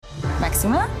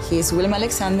Maxima. He is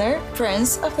Willem-Alexander,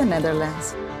 Prince of the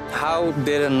Netherlands. How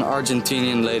did an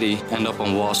Argentinian lady end up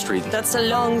on Wall Street? That's a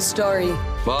long story.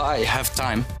 Well, I have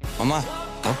time. Mama,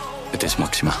 het is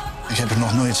Maxima. Ik heb er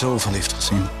nog nooit zo verliefd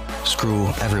gezien. Screw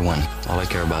everyone. All I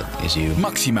care about is you.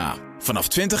 Maxima. Vanaf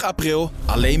 20 april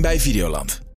alleen bij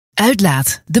Videoland.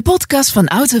 Uitlaat, de podcast van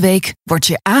Autoweek, wordt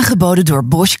je aangeboden door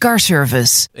Bosch Car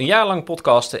Service. Een jaar lang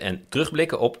podcasten en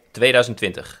terugblikken op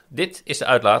 2020. Dit is de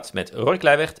Uitlaat met Roy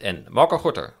Kleiweg en Marco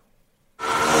Gorter.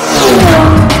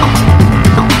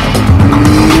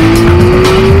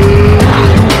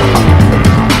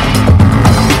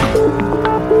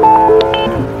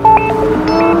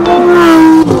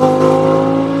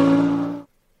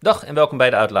 Dag en welkom bij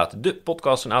de Uitlaat, de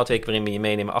podcast van Autoweek waarin we je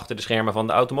meenemen achter de schermen van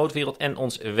de automotivewereld en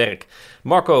ons werk.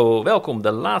 Marco, welkom,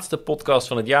 de laatste podcast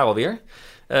van het jaar alweer.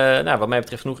 Wat mij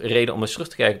betreft genoeg reden om eens terug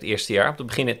te kijken op het eerste jaar. Om te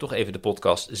beginnen toch even de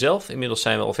podcast zelf. Inmiddels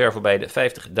zijn we al ver voorbij de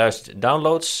 50.000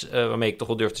 downloads. Waarmee ik toch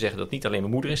wel durf te zeggen dat het niet alleen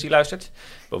mijn moeder is die luistert.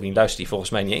 Bovendien luistert die volgens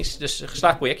mij niet eens. Dus een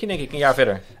geslaagd projectje denk ik, een jaar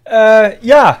verder.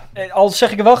 Al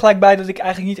zeg ik er wel gelijk bij dat ik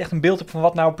eigenlijk niet echt een beeld heb van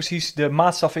wat nou precies de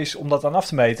maatstaf is om dat aan af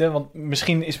te meten. Want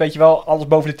misschien is, weet je wel, alles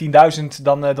boven de 10.000,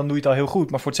 dan doe je het al heel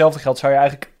goed. Maar voor hetzelfde geld zou je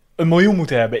eigenlijk 1 miljoen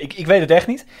moeten hebben. Ik weet het echt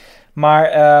niet.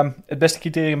 Maar het beste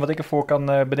criterium wat ik ervoor kan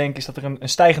bedenken is dat er een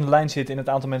stijgende lijn zit in het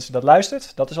aantal mensen dat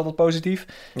luistert. Dat is altijd positief.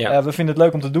 Ja. We vinden het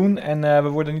leuk om te doen en we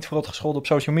worden niet verrot gescholden op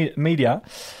social media.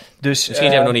 Dus,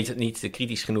 misschien zijn we nog niet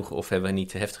kritisch genoeg of hebben we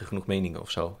niet heftig genoeg meningen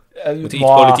of zo. Moeten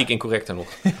iets politiek incorrecter nog.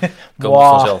 Komt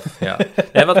vanzelf. Ja.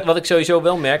 Nee, wat ik sowieso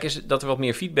wel merk is dat er wat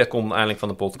meer feedback komt eigenlijk van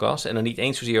de podcast. En dan niet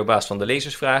eens zozeer op basis van de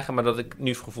lezersvragen, maar dat ik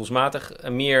nu gevoelsmatig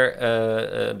meer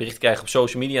berichten krijg op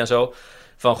social media en zo.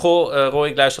 Van, Roy,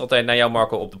 ik luister altijd naar jou,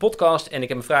 Marco, op de podcast. En ik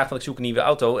heb een vraag, want ik zoek een nieuwe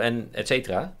auto en et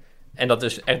cetera. En dat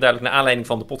is echt duidelijk naar aanleiding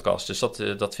van de podcast. Dus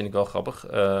dat vind ik wel grappig.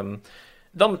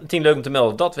 Dan meteen leuk om te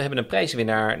melden dat we hebben een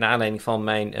prijzenwinnaar naar aanleiding van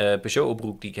mijn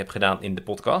Peugeot-oproep die ik heb gedaan in de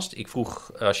podcast. Ik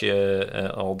vroeg, als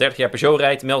je al 30 jaar Peugeot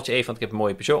rijdt, meld je even, want ik heb een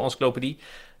mooie Peugeot-encyclopedie.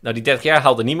 Nou, die 30 jaar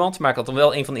haalde niemand, maar ik had dan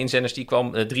wel een van de inzenders die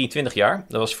kwam 23 jaar.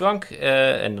 Dat was Frank,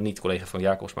 en dan niet collega van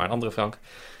Jacobs, maar een andere Frank.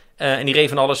 En die reed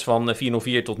van alles van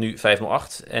 404 tot nu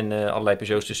 508 en allerlei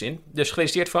Peugeots tussenin. Dus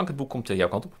gefeliciteerd Frank, het boek komt jouw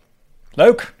kant op.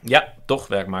 Leuk. Ja, toch.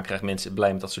 Werk maken graag mensen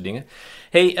blij met dat soort dingen.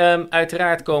 Hey,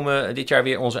 uiteraard komen dit jaar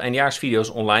weer onze eindjaarsvideo's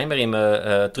online waarin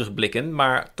we terugblikken.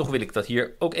 Maar toch wil ik dat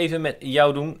hier ook even met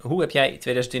jou doen. Hoe heb jij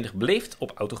 2020 beleefd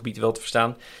op autogebied wel te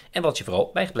verstaan? En wat is je vooral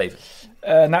bijgebleven?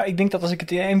 Ik denk dat als ik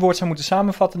het in 1 woord zou moeten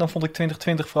samenvatten, dan vond ik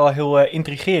 2020 vooral heel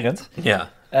intrigerend. Ja.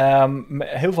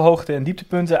 Heel veel hoogte- en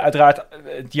dieptepunten. Uiteraard,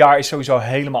 het jaar is sowieso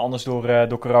helemaal anders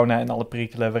door corona en alle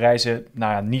perikelen. We reizen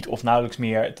niet of nauwelijks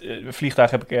meer. Het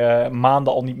vliegtuig heb ik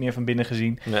maanden al niet meer van binnen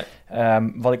gezien. Nee.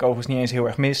 Wat ik overigens niet eens heel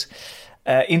erg mis.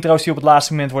 Intro's die op het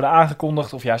laatste moment worden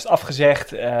aangekondigd of juist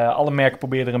afgezegd. Alle merken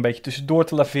proberen er een beetje tussendoor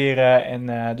te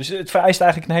laveren. Dus het vereist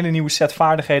eigenlijk een hele nieuwe set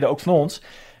vaardigheden, ook van ons.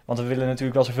 Want we willen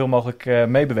natuurlijk wel zoveel mogelijk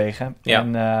meebewegen.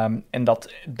 Ja. En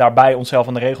dat daarbij onszelf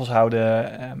aan de regels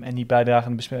houden en niet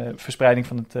bijdragen aan de verspreiding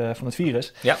van het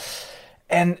virus. Ja.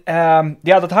 En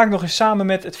dat haakt nog eens samen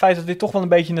met het feit dat dit toch wel een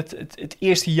beetje het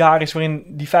eerste jaar is waarin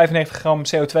die 95 gram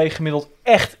CO2 gemiddeld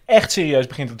echt serieus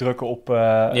begint te drukken op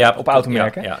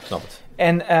automerken. Ja, snap het.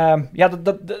 En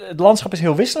het landschap is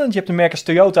heel wisselend. Je hebt een merk als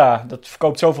Toyota, dat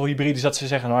verkoopt zoveel hybrides dat ze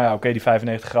zeggen, die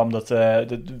 95 gram,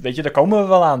 weet je, daar komen we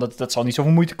wel aan. Dat zal niet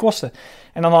zoveel moeite kosten.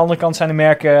 En aan de andere kant zijn er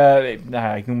merken,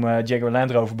 ik noem Jaguar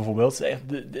Land Rover bijvoorbeeld,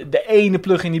 de ene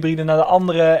plug-in hybride naar de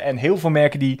andere. En heel veel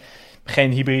merken die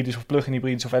geen hybrides of plug-in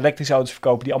hybrides of elektrische auto's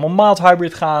verkopen, die allemaal mild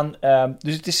hybrid gaan.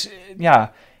 Dus het is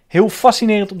heel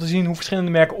fascinerend om te zien hoe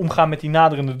verschillende merken omgaan met die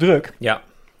naderende druk. Ja.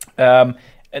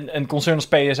 Een concern als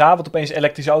PSA, wat opeens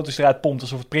elektrische auto's eruit pompt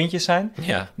alsof het printjes zijn.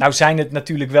 Ja. Nou zijn het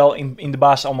natuurlijk wel in de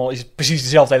basis allemaal, is het precies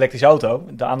dezelfde elektrische auto.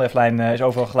 De aandrijflijn is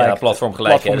overal gelijk. Ja, platform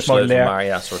gelijk, is modulair.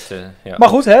 Maar Maar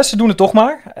goed, ze doen het toch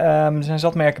maar. Er zijn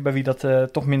zat merken bij wie dat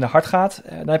toch minder hard gaat.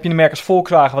 Dan heb je een merk als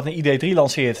Volkswagen wat een ID3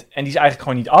 lanceert. En die is eigenlijk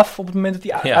gewoon niet af op het moment dat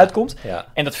die uitkomt. Ja.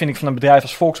 En dat vind ik van een bedrijf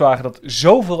als Volkswagen dat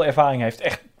zoveel ervaring heeft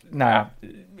echt,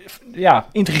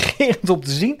 intrigerend om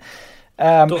te zien.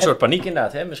 Toch een soort paniek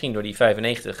inderdaad, hè? Misschien door die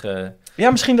 95.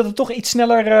 Ja, misschien dat het toch iets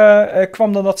sneller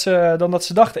kwam dan dat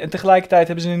ze dachten. En tegelijkertijd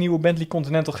hebben ze een nieuwe Bentley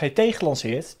Continental GT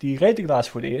gelanceerd. Die reed ik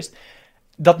laatst voor het eerst.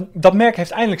 Dat merk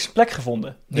heeft eindelijk zijn plek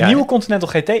gevonden. De nieuwe Continental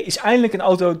GT is eindelijk een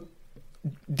auto,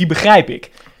 die begrijp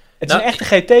ik. Het is een echte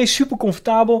GT, super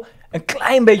comfortabel. Een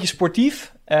klein beetje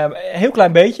sportief. Een heel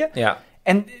klein beetje. Ja.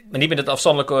 Maar niet met het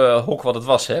afstandelijke hok wat het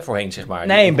was, hè, voorheen, zeg maar.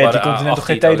 Nee, een Bentley Continental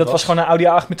GT, dat was gewoon een Audi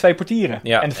A8 met 2 portieren.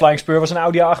 Ja. En de Flying Spur was een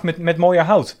Audi A8 met mooier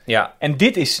hout. Ja. En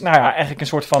dit is, eigenlijk een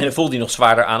soort van... En dan voelde die nog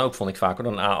zwaarder aan ook, vond ik vaker,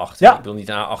 dan een A8. Ja. Ik wil niet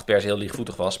een A8 per se heel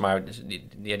lichtvoetig was, maar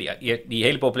die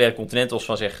hele populaire Continentals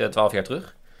van 12 jaar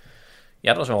terug. Ja,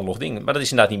 dat was wel een log ding. Maar dat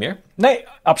is inderdaad niet meer. Nee,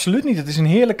 absoluut niet. Het is een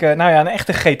heerlijke, een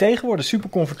echte GT geworden. Super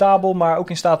comfortabel, maar ook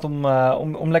in staat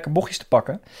om lekker bochtjes te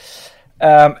pakken.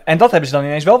 En dat hebben ze dan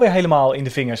ineens wel weer helemaal in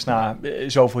de vingers na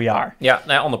zoveel jaar. Ja,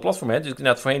 ander platform, hè. Dus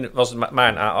inderdaad, voorheen was het maar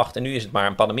een A8 en nu is het maar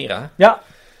een Panamera. Ja.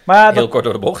 Maar heel kort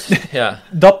door de bocht. Ja.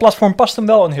 Dat platform past hem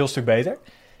wel een heel stuk beter.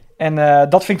 En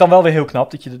dat vind ik dan wel weer heel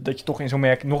knap, dat je toch in zo'n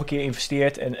merk nog een keer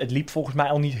investeert. En het liep volgens mij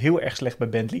al niet heel erg slecht bij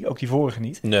Bentley, ook die vorige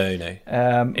niet. Nee.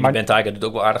 En die Bentayga doet het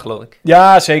ook wel aardig, geloof ik.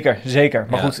 Ja, zeker.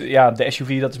 Maar goed, de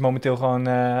SUV, dat is momenteel gewoon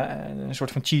een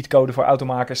soort van cheatcode voor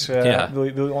automakers. Wil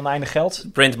je oneindig geld?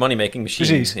 Print money-making machine.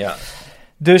 Precies. Ja.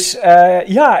 Dus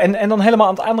en dan helemaal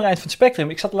aan het andere eind van het spectrum.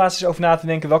 Ik zat er laatst eens over na te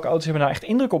denken, welke auto's hebben nou echt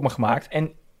indruk op me gemaakt?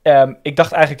 En ik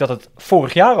dacht eigenlijk dat het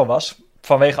vorig jaar al was,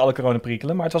 vanwege alle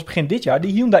coronaprikkelen. Maar het was begin dit jaar, de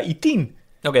Hyundai i10.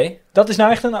 Oké. Dat is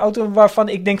nou echt een auto waarvan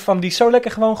ik denk van, die is zo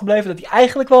lekker gewoon gebleven, dat die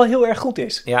eigenlijk wel heel erg goed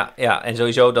is. Ja, en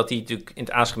sowieso dat die natuurlijk in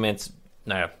het aansegment,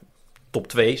 top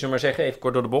 2, zullen we maar zeggen, even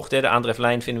kort door de bocht. Hè. De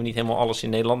aandrijflijn vinden we niet helemaal alles in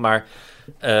Nederland, maar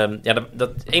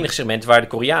dat enige segment waar de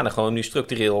Koreanen gewoon nu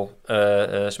structureel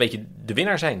een beetje de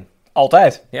winnaar zijn.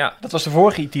 Altijd. Ja. Dat was de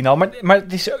vorige i10 al. Maar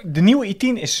de nieuwe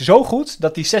i10 is zo goed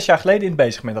dat die 6 jaar geleden in het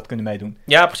bezigment had kunnen meedoen.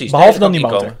 Ja, precies. Behalve dan die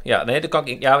motor. Ja, dat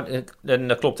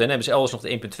klopt. Hè. Dan hebben ze elders nog de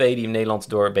 1.2 die in Nederland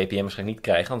door BPM waarschijnlijk niet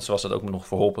krijgen. Anders was dat ook nog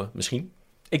verholpen, misschien.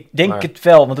 Ik denk het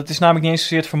wel, want het is namelijk niet eens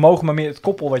zozeer het vermogen, maar meer het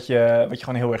koppel wat je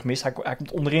gewoon heel erg mist. Hij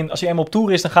komt onderin. Als hij eenmaal op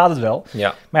toer is, dan gaat het wel.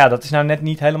 Ja. Maar dat is nou net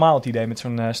niet helemaal het idee met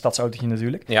zo'n stadsautootje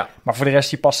natuurlijk. Ja. Maar voor de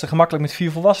rest, je past er gemakkelijk met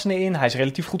 4 volwassenen in. Hij is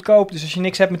relatief goedkoop. Dus als je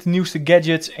niks hebt met de nieuwste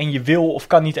gadgets en je wil of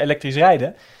kan niet elektrisch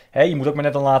rijden, je moet ook maar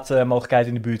net een laadmogelijkheid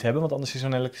in de buurt hebben, want anders is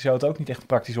zo'n elektrische auto ook niet echt een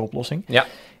praktische oplossing.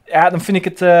 Ja, dan vind ik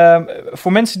het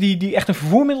voor mensen die echt een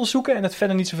vervoermiddel zoeken en het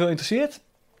verder niet zoveel interesseert.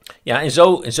 Ja, en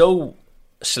zo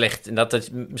slecht. En dat is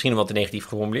misschien wel te negatief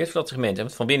geformuleerd voor dat segment.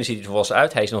 Want van binnen ziet hij er volwassen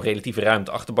uit. Hij is nog relatief ruim op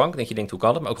de achterbank. Dat je denkt, hoe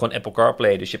kan het? Maar ook gewoon Apple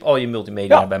CarPlay. Dus je hebt al je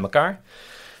multimedia bij elkaar.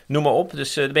 Noem maar op.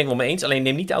 Dus daar ben ik wel mee eens. Alleen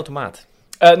neem niet de automaat.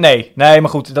 Nee, maar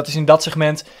goed. Dat is in dat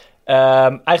segment.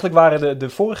 Eigenlijk waren de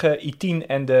vorige i10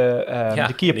 en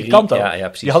de Kia Picanto,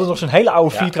 die hadden nog zo'n hele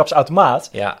oude 4-traps automaat.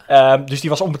 Ja. Dus die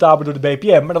was onbetaalbaar door de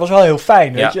BPM, maar dat was wel heel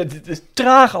fijn. Weet je? Het is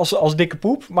traag als dikke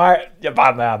poep, maar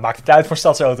maakt het uit voor een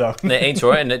stadsauto. Nee, eens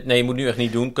hoor. En je moet nu echt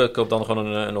niet doen. Koop dan gewoon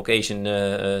een occasion,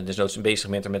 dus noods een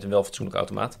B-segment met een wel fatsoenlijke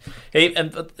automaat. Hey,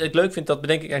 en wat ik leuk vind, dat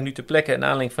bedenk ik eigenlijk nu ter plekke, in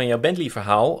aanleiding van jouw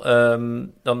Bentley-verhaal.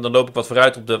 Dan loop ik wat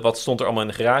vooruit op wat stond er allemaal in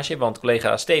de garage. Want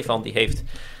collega Stefan, die heeft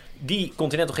die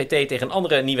Continental GT tegen een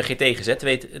andere nieuwe GT gezet.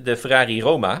 Weet de Ferrari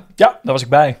Roma. Ja, daar was ik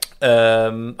bij.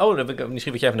 Dan ben ik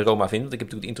misschien wat jij van de Roma vindt. Want ik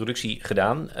heb natuurlijk de introductie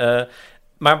gedaan.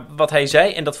 Maar wat hij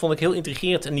zei, en dat vond ik heel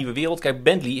intrigerend, een nieuwe wereld. Kijk,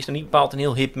 Bentley is nog niet bepaald een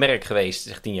heel hip merk geweest,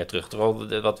 zeg 10 jaar terug. Terwijl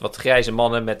wat grijze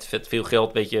mannen met veel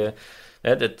geld, weet je.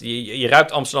 Je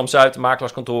ruikt Amsterdam-Zuid,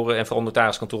 makelaarskantoren en vooral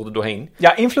notariskantoren er doorheen.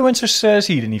 Ja, influencers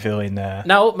zie je er niet veel in.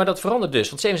 Nou, maar dat verandert dus.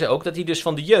 Want ze zei ook dat die dus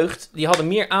van de jeugd, die hadden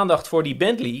meer aandacht voor die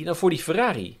Bentley dan voor die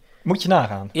Ferrari. Moet je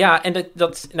nagaan. Ja, en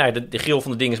de grill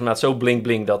van de ding is inderdaad zo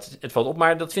bling dat het valt op.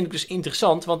 Maar dat vind ik dus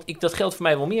interessant, want dat geldt voor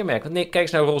mij wel meer merken. Want kijk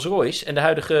eens naar Rolls-Royce en de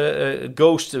huidige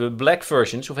Ghost Black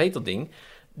versions, of heet dat ding.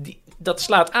 Dat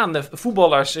slaat aan. De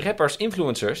voetballers, rappers,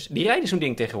 influencers, die rijden zo'n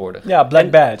ding tegenwoordig. Ja, Black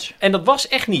Badge. En dat was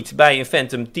echt niet bij een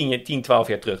Phantom 10, 12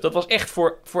 jaar terug. Dat was echt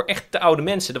voor echt de oude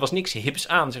mensen. Er was niks hips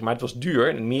aan, zeg maar. Het was duur.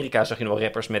 In Amerika zag je nog wel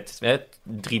rappers met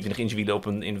 23-inch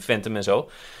wielen in een Phantom en zo.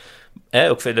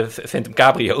 Ook de Phantom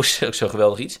Cabrio's, ook zo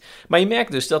geweldig iets. Maar je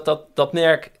merkt dus dat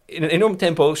merk in een enorm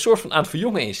tempo soort van aan het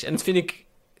verjongen is. En dat vind ik,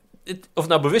 of het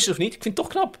nou bewust is of niet, ik vind het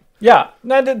toch knap. Ja,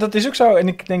 dat is ook zo. En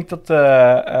ik denk dat,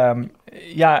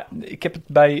 ik heb het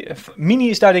bij Mini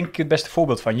is daar denk ik het beste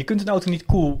voorbeeld van. Je kunt een auto niet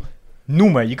cool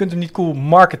noemen. Je kunt hem niet cool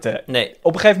marketen. Nee.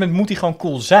 Op een gegeven moment moet hij gewoon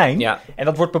cool zijn. Ja. En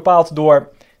dat wordt bepaald door,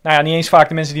 niet eens vaak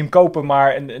de mensen die hem kopen,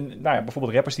 maar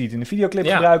bijvoorbeeld rappers die het in een videoclip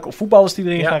gebruiken of voetballers die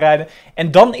erin gaan rijden.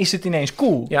 En dan is het ineens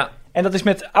cool. Ja. En dat is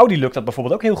met Audi lukt dat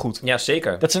bijvoorbeeld ook heel goed. Ja,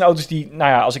 zeker. Dat zijn auto's die,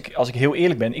 als ik heel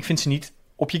eerlijk ben, ik vind ze niet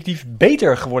objectief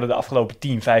beter geworden de afgelopen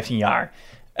 10, 15 jaar.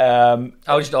 Audi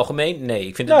in het algemeen? Nee,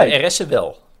 ik vind het de RS'en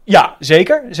wel. Ja,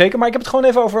 zeker. Maar ik heb het gewoon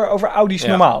even over Audi's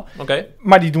normaal. Okay.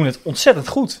 Maar die doen het ontzettend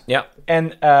goed. Ja.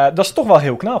 En dat is toch wel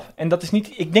heel knap. En dat is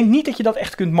niet, ik denk niet dat je dat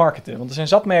echt kunt marketen. Want er zijn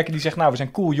zat merken die zeggen, we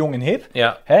zijn cool, jong en hip.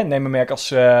 Ja. Neem een merk als DS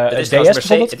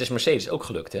bijvoorbeeld. Het is Mercedes ook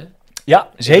gelukt, hè? Ja,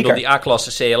 zeker. Ik bedoel, die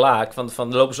A-klasse CLA,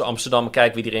 van lopen ze Amsterdam en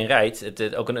kijken wie erin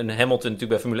rijdt. Ook een Hamilton natuurlijk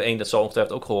bij Formule 1, dat zal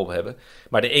ongetwijfeld ook geholpen hebben.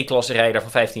 Maar de E-klasse rijder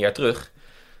van 15 jaar terug,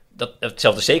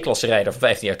 hetzelfde C-klasse rijder van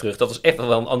 15 jaar terug, dat was echt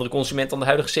wel een andere consument dan de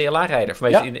huidige CLA-rijder.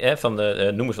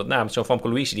 Noem eens wat naam, zo'n Famke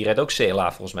Louise, die rijdt ook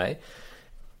CLA volgens mij.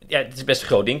 Ja, het is best een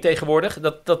groot ding tegenwoordig.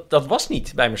 Dat was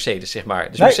niet bij Mercedes, zeg maar.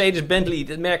 Dus nee. Mercedes, Bentley,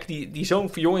 het merk die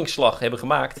zo'n verjongingsslag hebben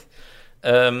gemaakt.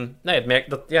 Het merk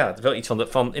het wel iets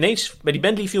van ineens bij die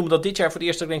Bentley viel me dat dit jaar voor het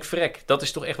eerst dat ik denk, verrek, dat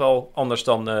is toch echt wel anders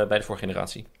dan bij de vorige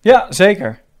generatie. Ja,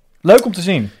 zeker. Leuk om te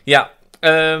zien. Ja.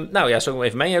 Zo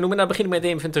even mijn jaar noemen. Nou, begin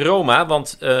ik met de Roma.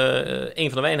 Want een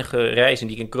van de weinige reizen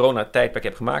die ik in coronatijdperk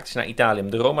heb gemaakt is naar Italië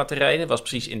om de Roma te rijden. Was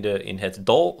precies in het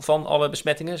dal van alle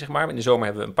besmettingen, zeg maar. In de zomer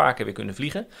hebben we een paar keer weer kunnen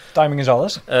vliegen. Timing is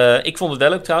alles. Ik vond het wel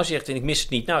leuk trouwens. Je zegt, ik mis het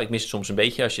niet. Nou, ik mis het soms een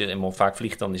beetje. Als je helemaal vaak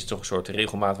vliegt, dan is het toch een soort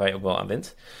regelmaat waar je ook wel aan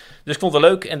bent. Dus ik vond het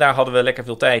wel leuk en daar hadden we lekker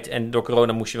veel tijd. En door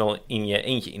corona moest je wel in je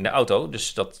eentje in de auto.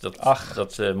 Dus dat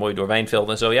mooi door Wijnvelden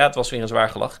en zo. Ja, het was weer een zwaar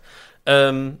gelach.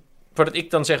 Voordat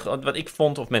ik dan zeg wat ik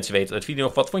vond, of mensen weten uit video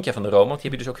nog, wat vond jij van de Roma? Want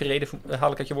die heb je dus ook gereden,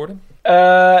 haal ik uit je woorden?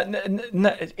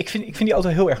 Ik vind die auto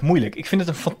heel erg moeilijk. Ik vind het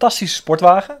een fantastische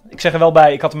sportwagen. Ik zeg er wel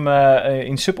bij, ik had hem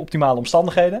in suboptimale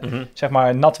omstandigheden. Mm-hmm. Zeg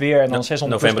maar nat weer en dan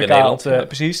 600 pk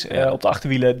op de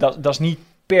achterwielen. Dat is niet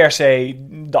per se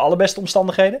de allerbeste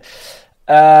omstandigheden.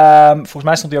 Volgens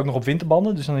mij stond hij ook nog op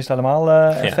winterbanden, dus dan is het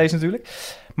helemaal feest natuurlijk.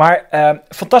 Maar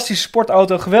fantastische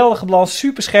sportauto, geweldige balans,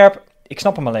 super scherp. Ik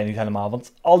snap hem alleen niet helemaal,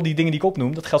 want al die dingen die ik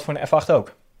opnoem, dat geldt voor een F8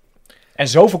 ook. En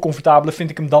zoveel comfortabeler vind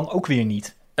ik hem dan ook weer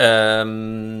niet.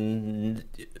 Een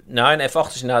F8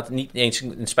 is inderdaad niet eens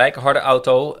een spijkerharde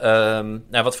auto.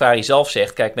 Wat Ferrari zelf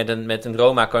zegt, kijk, met een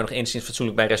Roma kan je nog enigszins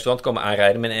fatsoenlijk bij een restaurant komen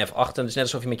aanrijden. Met een F8, en het is net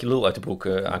alsof je met je lul uit de broek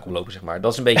aankomt lopen, zeg maar.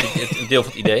 Dat is een beetje het deel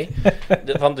van het idee.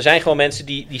 Want er zijn gewoon mensen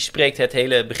die spreekt het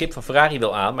hele begrip van Ferrari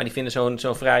wel aan, maar die vinden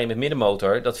zo'n Ferrari met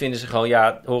middenmotor, dat vinden ze gewoon,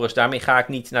 ja, hoor eens, daarmee ga ik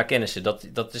niet naar kennissen.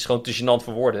 Dat is gewoon te gênant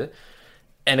voor woorden.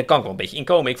 En dan kan ik wel een beetje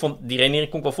inkomen. Ik vond die redenering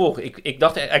kon ik wel volgen. Ik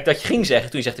dacht eigenlijk dat je ging zeggen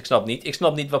toen je zegt ik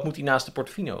snap niet wat moet hij naast de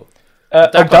Portofino.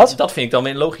 Dat vind ik dan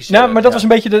weer logisch. Maar dat was een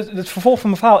beetje het vervolg van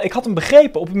mijn verhaal. Ik had hem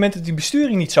begrepen op het moment dat die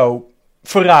besturing niet zo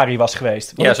Ferrari was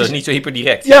geweest. Want zo is niet zo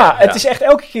hyperdirect. Ja, het is echt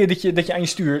elke keer dat je aan je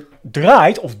stuur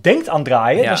draait of denkt aan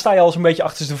draaien, dan sta je al zo'n beetje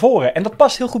achterstevoren. En dat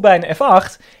past heel goed bij een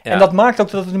F8. Ja. En dat maakt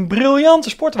ook dat het een briljante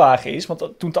sportwagen is. Want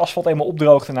toen het asfalt eenmaal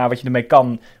opdroogde naar wat je ermee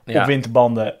kan op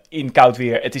winterbanden in koud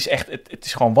weer, het is echt, het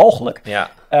is gewoon walgelijk.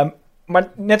 Ja. Maar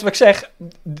net wat ik zeg,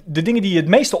 de dingen die je het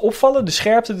meeste opvallen, de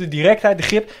scherpte, de directheid, de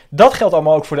grip, dat geldt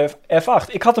allemaal ook voor de F8.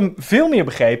 Ik had hem veel meer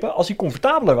begrepen als hij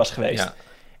comfortabeler was geweest. Ja.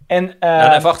 En,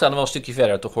 de F8 hadden wel een stukje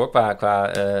verder, toch hoor,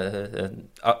 qua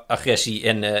agressie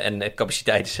en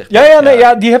capaciteiten, zeg maar.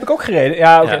 Ja, die heb ik ook gereden.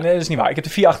 Ja, oké, nee, dat is niet waar. Ik heb de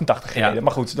 488 gereden. Ja.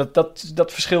 Maar goed,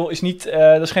 dat verschil is niet,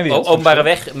 dat is geen wereld. Openbare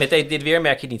weg, met dit weer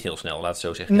merk je het niet heel snel, laat het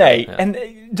zo zeggen. Nee, ja. En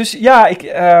dus ja,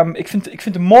 ik vind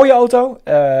het een mooie auto.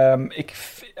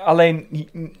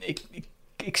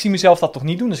 Ik zie mezelf dat toch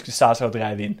niet doen als ik de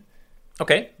staatsloterij win.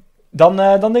 Oké. Dan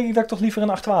denk ik dat ik toch liever een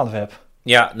 812 heb.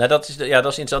 Ja, nou dat is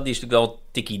interessant. Die is natuurlijk wel een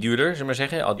tikkie duurder, zullen we maar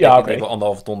zeggen. Ik denk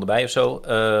wel 1,5 ton erbij of zo.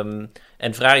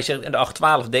 En Ferrari zegt, en de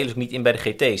 812 delen ze ook niet in bij de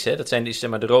GT's. Hè? Dat zijn dus, zeg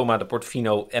maar, de Roma, de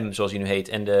Portofino M, zoals die nu heet,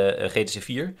 en de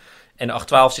GTC4. En de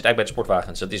 812 zit eigenlijk bij de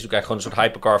sportwagens. Dat is natuurlijk eigenlijk gewoon een soort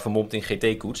hypercar vermomd in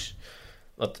GT-koets.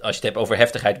 Want als je het hebt over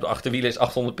heftigheid op de achterwielen, is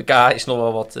 800 pk is nog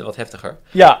wel wat heftiger.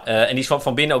 Ja. En die is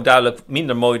van binnen ook duidelijk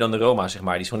minder mooi dan de Roma, zeg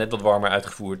maar. Die is gewoon net wat warmer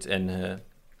uitgevoerd en...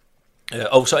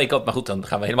 maar goed, dan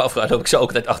gaan we helemaal afvragen of ik zou ook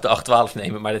altijd 812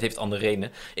 nemen, maar dat heeft andere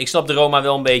redenen. Ik snap de Roma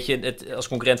wel een beetje als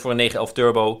concurrent voor een 911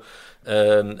 Turbo,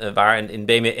 waar een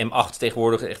BMW M8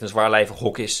 tegenwoordig echt een zwaarlijvig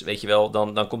hok is, weet je wel.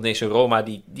 Dan komt ineens een Roma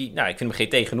die ik vind hem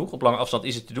GT genoeg, op lange afstand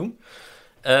is het te doen.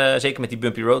 Zeker met die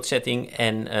bumpy road setting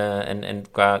en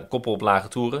qua koppel op lage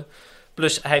toeren.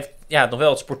 Plus hij heeft nog wel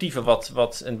het sportieve wat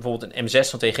bijvoorbeeld een M6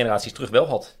 van 2 generaties terug wel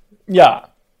had.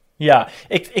 Ja,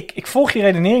 ik volg je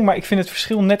redenering, maar ik vind het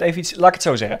verschil net even iets... Laat ik het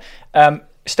zo zeggen.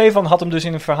 Stefan had hem dus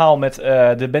in een verhaal met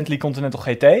de Bentley Continental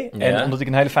GT. Ja. En omdat ik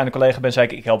een hele fijne collega ben, zei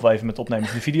ik help wel even met het opnemen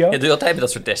van de video. Ja, doe je altijd met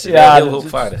dat soort testen. Ja, heel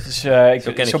hulpvaardig. Dus,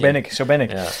 zo ben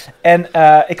ik. Ja. En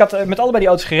ik had met allebei die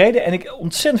auto's gereden en ik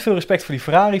ontzettend veel respect voor die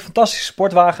Ferrari. Fantastische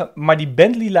sportwagen, maar die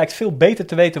Bentley lijkt veel beter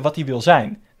te weten wat hij wil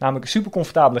zijn. Namelijk een super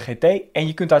comfortabele GT. En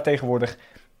je kunt daar tegenwoordig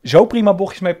zo prima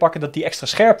bochtjes mee pakken dat die extra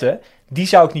scherpte, die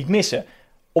zou ik niet missen.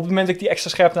 Op het moment dat ik die extra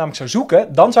scherpte namelijk zou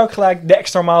zoeken, dan zou ik gelijk de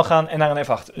extra normaal gaan en naar een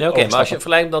F8. Nee, oké, maar als je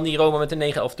vergelijkt dan die Roma met een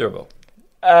 911 Turbo.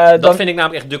 Dat vind ik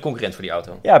namelijk echt de concurrent voor die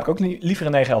auto. Ja, heb ik ook liever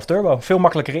een 911 Turbo. Veel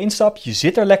makkelijker instap, je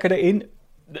zit er lekkerder in.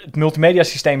 het multimedia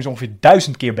systeem is ongeveer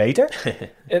 1000 keer beter.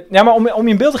 Ja, maar om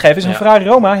je een beeld te geven, is een Ferrari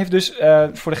Roma heeft dus,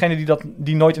 voor degenen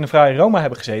die nooit in een Ferrari Roma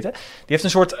hebben gezeten, die heeft een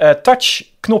soort touch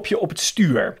knopje op het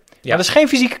stuur. Ja. Dat is geen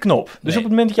fysieke knop. Dus op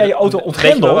het moment dat jij je auto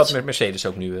ontgrendelt... Weet je wel wat met Mercedes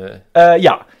ook nu...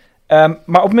 Ja. Maar op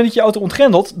het moment dat je je auto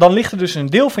ontgrendelt, dan ligt er dus een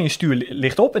deel van je stuur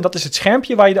ligt op. En dat is het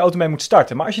schermpje waar je de auto mee moet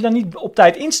starten. Maar als je dan niet op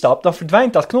tijd instapt, dan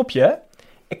verdwijnt dat knopje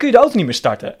en kun je de auto niet meer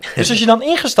starten. Dus als je dan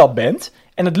ingestapt bent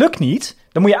en het lukt niet,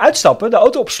 dan moet je uitstappen, de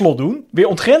auto op slot doen, weer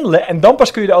ontgrendelen en dan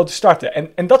pas kun je de auto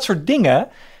starten. En dat soort dingen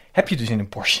heb je dus in een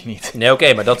Porsche niet. Nee,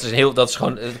 oké, maar dat is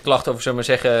gewoon een klacht over, zullen we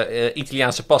maar zeggen,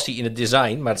 Italiaanse passie in het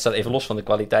design. Maar het staat even los van de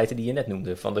kwaliteiten die je net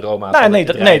noemde, van de Roma.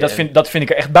 Dat vind ik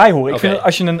er echt bij horen. Okay. Ik vind dat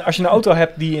als je een auto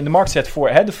hebt die je in de markt zet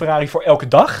voor de Ferrari voor elke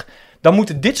dag, dan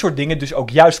moeten dit soort dingen dus ook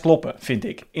juist kloppen, vind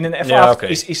ik. In een F8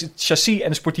 is het chassis en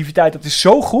de sportiviteit, dat is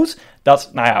zo goed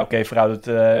dat, verouderd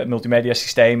multimedia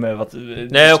systeem.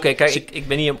 Kijk, ik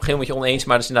ben niet helemaal met je oneens,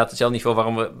 maar dat is inderdaad hetzelfde niveau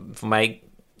waarom we, voor mij,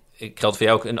 ik geldt voor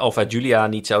jou ook, een Alfa Giulia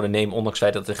niet zouden nemen, ondanks het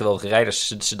feit dat het een geweldige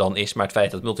rijderssedan is, maar het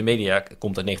feit dat multimedia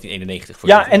komt uit 1991. Voor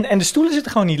en de stoelen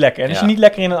zitten gewoon niet lekker. En als je niet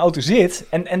lekker in een auto zit,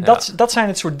 dat zijn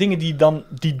het soort dingen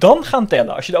die dan gaan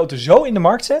tellen. Als je de auto zo in de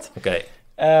markt zet,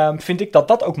 vind ik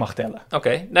dat ook mag tellen.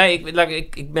 Oké. Nee,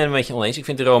 ik ben het met je oneens. Ik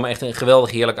vind de Roma echt een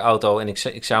geweldig heerlijke auto en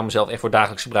ik zou mezelf echt voor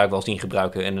dagelijks gebruik wel zien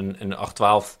gebruiken. En een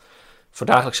 812 voor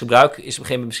dagelijks gebruik is op een gegeven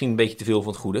moment misschien een beetje te veel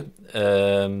van het goede.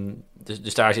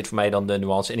 Dus daar zit voor mij dan de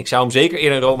nuance. En ik zou hem zeker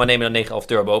eerder een Roma nemen dan 911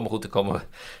 Turbo. Maar goed, er komen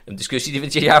een discussie die we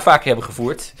dit jaar vaker hebben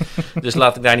gevoerd. Dus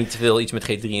laat ik daar niet te veel iets met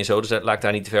GT3 en zo. Dus laat ik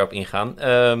daar niet te ver op ingaan.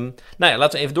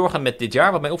 Laten we even doorgaan met dit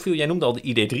jaar. Wat mij opviel, jij noemde al de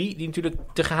ID3, die natuurlijk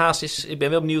te gehaast is. Ik ben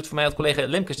wel benieuwd, voor mij had collega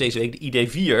Lemkes deze week de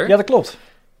ID4. Ja, dat klopt.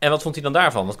 En wat vond hij dan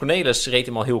daarvan? Want Cornelis reed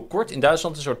hem al heel kort in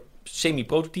Duitsland. Een soort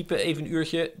semi-prototype, even een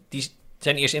uurtje.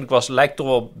 Zijn eerste indruk was, lijkt toch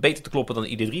wel beter te kloppen dan de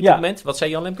ID3 op het moment. Wat zei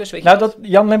Jan Lemkes? Weet je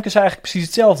Jan Lemkes zei eigenlijk precies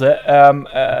hetzelfde.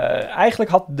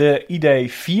 Eigenlijk had de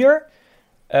ID4...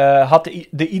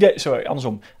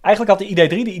 Eigenlijk had de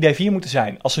ID3 de ID4 moeten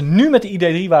zijn. Als ze nu met de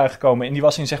ID3 waren gekomen en die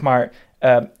was in zeg maar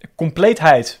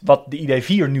compleetheid wat de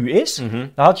ID4 nu is,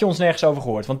 dan had je ons nergens over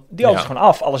gehoord. Want die auto is gewoon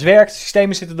af. Alles werkt,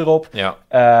 systemen zitten erop. Ja.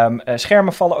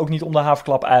 Schermen vallen ook niet om de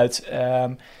haverklap uit.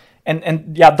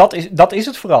 Dat is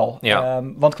het vooral. Ja.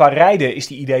 Want qua rijden is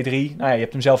die ID3, je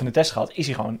hebt hem zelf in de test gehad, is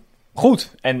hij gewoon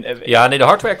goed. De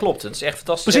hardware klopt. Het is echt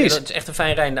fantastisch. Precies. Het is echt een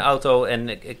fijn rijdende auto.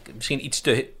 En misschien iets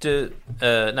te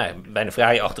bijna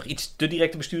Ferrari-achtig, iets te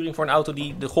directe besturing voor een auto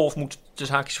die de Golf moet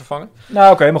tussen haakjes vervangen.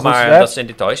 Maar goed. Maar dat zijn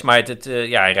details. Maar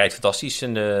hij rijdt fantastisch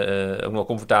en ook wel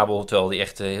comfortabel, terwijl hij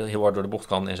echt heel hard door de bocht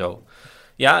kan en zo.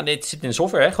 Ja, het zit in de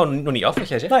software, hè? Gewoon nog niet af wat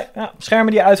jij zegt. Nee,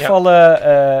 schermen die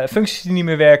uitvallen, functies die niet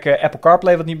meer werken, Apple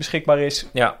CarPlay wat niet beschikbaar is.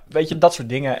 Ja. Weet je, dat soort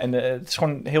dingen. En het is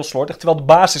gewoon heel slordig, terwijl de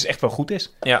basis echt wel goed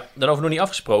is. Ja, dan over nog niet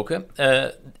afgesproken.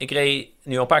 Ik reed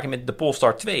nu al een paar keer met de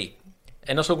Polestar 2.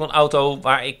 En dat is ook wel een auto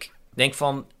waar ik denk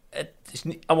van, het is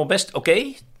niet allemaal best oké.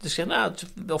 Dus ik zeg, het is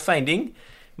wel een fijn ding.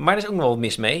 Maar er is ook nog wel wat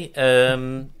mis mee.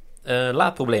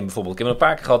 Laadprobleem bijvoorbeeld. Ik heb een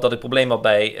paar keer gehad dat ik probleem had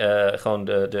bij gewoon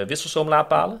de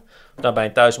wisselstroomlaadpalen. Nou, bij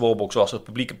een thuiswallbox zoals het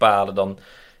publieke palen, dan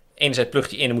enerzijds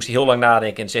plugt hij in en moest hij heel lang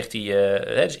nadenken en zegt hij,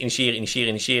 dus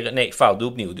initiëren. Nee, fout,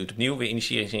 doe het opnieuw, weer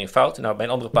initiëren, fout. Nou, bij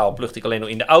een andere paal plugde ik alleen nog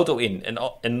in de auto in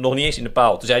en nog niet eens in de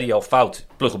paal. Toen zei hij al, fout,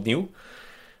 plug opnieuw.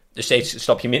 Dus steeds een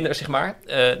stapje minder, zeg maar.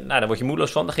 Dan word je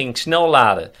moedeloos van. Dan ging ik snel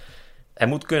laden. Hij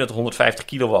moet kunnen tot 150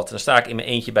 kilowatt. Dan sta ik in mijn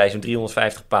eentje bij zo'n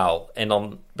 350 paal. En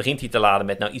dan begint hij te laden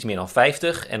met iets meer dan 50.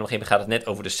 En op een gegeven moment gaat het net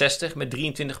over de 60 met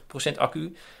 23%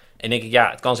 accu. En denk ik,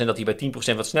 het kan zijn dat hij bij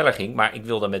 10% wat sneller ging. Maar ik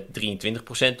wil dan met 23%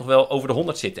 nog wel over de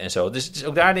 100 zitten en zo. Dus het is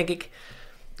ook daar denk ik.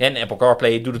 En Apple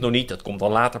CarPlay doet het nog niet. Dat komt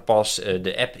dan later pas.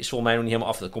 De app is volgens mij nog niet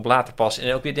helemaal af. Dat komt later pas.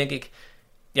 En ook weer denk ik,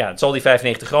 het zal die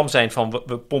 95 gram zijn van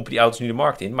we pompen die auto's nu de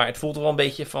markt in. Maar het voelt er wel een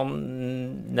beetje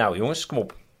van, jongens, kom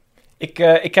op. Ik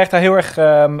krijg daar heel erg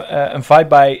een vibe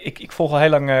bij. Ik volg al heel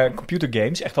lang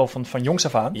computergames, echt al van jongs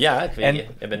af aan. Ja, ik weet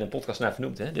je bent een podcast naar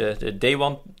vernoemd, hè? De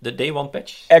Day One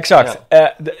patch. Exact.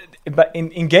 Ja.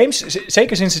 In games,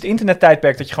 zeker sinds het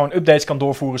internettijdperk, dat je gewoon updates kan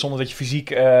doorvoeren zonder dat je fysiek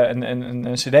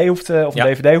een CD hoeft of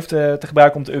een DVD hoeft te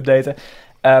gebruiken om te updaten.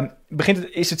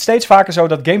 Is het steeds vaker zo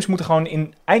dat games moeten gewoon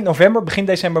in eind november, begin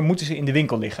december moeten ze in de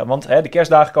winkel liggen. Want de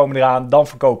kerstdagen komen eraan, dan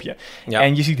verkoop je. Ja.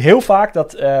 En je ziet heel vaak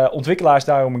dat ontwikkelaars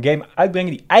daarom een game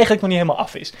uitbrengen die eigenlijk nog niet helemaal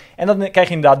af is. En dan krijg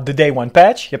je inderdaad de Day One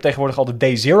patch. Je hebt tegenwoordig al de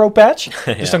Day Zero patch.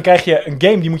 Ja. Dus dan krijg je een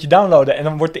game die moet je downloaden en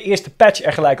dan wordt de eerste patch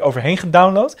er gelijk overheen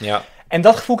gedownload. Ja. En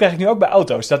dat gevoel krijg ik nu ook bij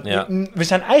auto's. We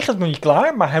zijn eigenlijk nog niet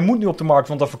klaar, maar hij moet nu op de markt,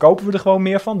 want dan verkopen we er gewoon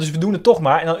meer van. Dus we doen het toch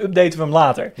maar en dan updaten we hem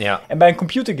later. Ja. En bij een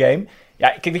computergame, Ja,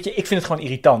 kijk, weet je, ik vind het gewoon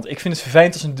irritant. Ik vind het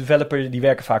vervelend als een developer, die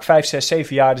werken vaak 5, 6,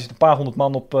 7 jaar. Er zitten een paar honderd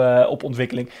man op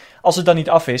ontwikkeling. Als het dan niet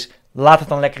af is, laat het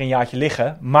dan lekker een jaartje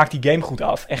liggen. Maak die game goed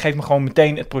af. En geef me gewoon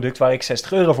meteen het product waar ik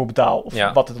 €60 voor betaal.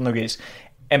 Of wat het dan ook is.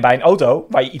 En bij een auto,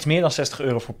 waar je iets meer dan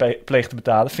 €60 voor pleegt te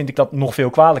betalen, vind ik dat nog veel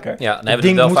kwalijker. Ja, dan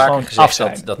hebben we het wel vaker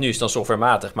gezegd dat nu is dan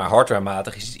softwarematig, maar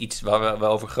hardwarematig is iets waar we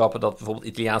over grappen dat bijvoorbeeld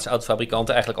Italiaanse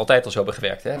autofabrikanten eigenlijk altijd al zo hebben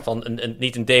gewerkt. Hè? Van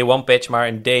niet een day one patch, maar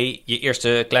een day, je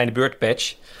eerste kleine beurt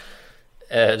patch.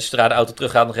 Dus zodra de auto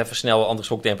teruggaat, nog even snel andere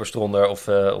schokdempers eronder of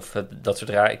dat soort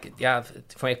raar.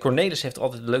 Cornelis heeft er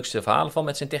altijd de leukste verhalen van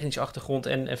met zijn technische achtergrond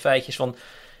en feitjes van.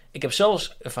 Ik heb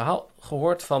zelfs een verhaal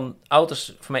gehoord van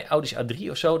auto's, voor mij Audi's A3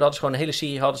 of zo. Daar hadden ze gewoon een hele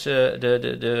serie, hadden ze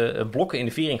de blokken in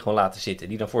de vering gewoon laten zitten.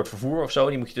 Die dan voor het vervoer of zo,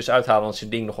 die moet je dus uithalen, want het is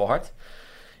een ding nogal hard.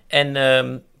 En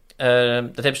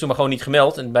dat hebben ze toen maar gewoon niet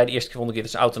gemeld. En bij de eerste volgende keer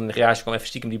dat zijn auto in de garage kwam, even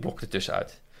stiekem die blok ertussen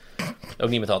uit. Ook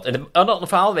niemand had. En een ander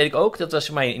verhaal weet ik ook, dat was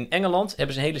voor mij in Engeland,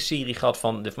 hebben ze een hele serie gehad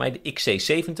van voor mij de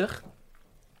XC70.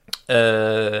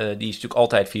 Die is natuurlijk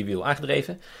altijd vierwiel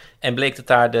aangedreven. En bleek dat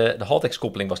daar de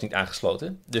Haldex-koppeling was niet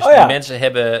aangesloten. Dus die mensen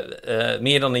hebben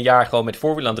meer dan een jaar gewoon met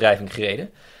voorwielaandrijving gereden.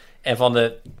 En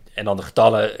dan de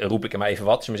getallen, roep ik er maar even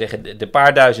wat. Zullen we zeggen, de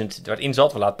paar duizend waar het in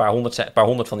zat, paar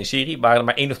honderd van die serie, waren er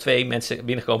maar 1 of 2 mensen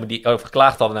binnengekomen die over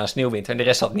geklaagd hadden na een sneeuwwinter. En de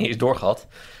rest had niet eens doorgehad.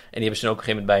 En die hebben ze dan ook op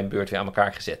een gegeven moment bij een beurt weer aan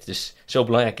elkaar gezet. Dus zo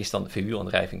belangrijk is dan de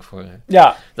vierwielaandrijving voor.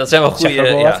 Dat zijn wel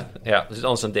goede. Dat is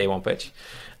anders een day one patch.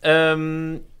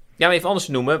 Ja, om even anders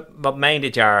te noemen, wat mij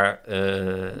dit jaar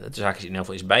de zaak is in ieder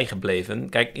geval is bijgebleven.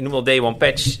 Kijk, je noemt wel day one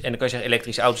patch en dan kan je zeggen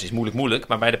elektrische auto's is moeilijk.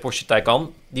 Maar bij de Porsche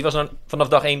Taycan, die was dan vanaf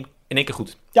dag 1 in één keer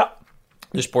goed. Ja.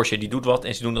 Dus Porsche die doet wat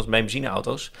en ze doen dat bij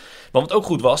benzineauto's. Maar wat ook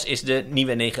goed was, is de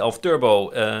nieuwe 911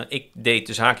 Turbo. Ik deed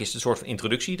dus haakjes een soort van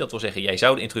introductie. Dat wil zeggen, jij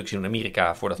zou de introductie doen in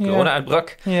Amerika voordat corona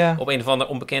uitbrak. Ja. Op een of ander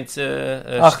onbekend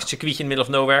circuitje in the middle of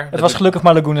nowhere. Het was gelukkig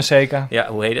maar Laguna Seca. Ja,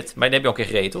 hoe heet het? Maar daar heb je al een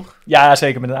keer gereden, toch? Ja,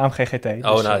 zeker met een AMG GT.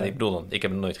 Dus, ik bedoel dan. Ik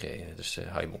heb hem nooit gereden, dus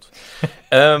hou je mond.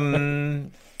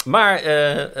 Maar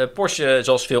Porsche,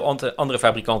 zoals veel andere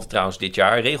fabrikanten trouwens dit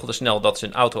jaar, regelde snel dat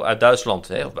zijn auto uit Duitsland,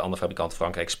 of bij andere fabrikanten,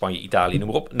 Frankrijk, Spanje, Italië, noem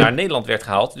maar op, naar Nederland werd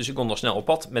gehaald. Dus ik kon nog snel op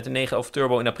pad met de 911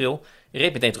 Turbo in april. Ik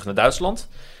reed meteen terug naar Duitsland,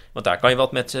 want daar kan je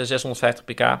wat met 650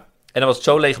 pk. En dan was het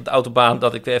zo leeg op de autobaan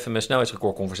dat ik weer even mijn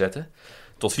snelheidsrecord kon verzetten.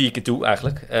 Tot 4 keer toe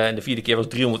eigenlijk. En de 4e keer was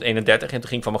 331 en toen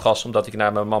ging ik van mijn gas omdat ik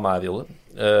naar mijn mama wilde.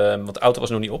 Want de auto was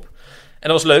nog niet op. En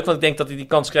dat was leuk, want ik denk dat die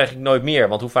kans krijg ik nooit meer.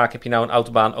 Want hoe vaak heb je nou een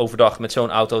autobaan overdag met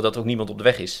zo'n auto dat ook niemand op de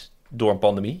weg is door een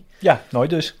pandemie? Ja, nooit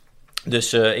dus.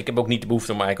 Dus ik heb ook niet de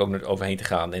behoefte om eigenlijk ook overheen te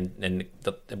gaan. En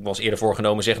dat heb ik wel eens eerder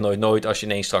voorgenomen. Zeg nooit als je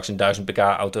ineens straks een 1000 pk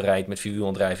auto rijdt met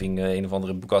vierwielaandrijving, een of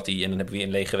andere Bugatti en dan hebben we weer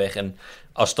een lege weg. En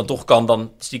als het dan toch kan,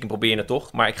 dan stiekem probeer je het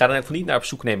toch. Maar ik ga er even niet naar op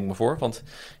zoek, neem ik me voor, want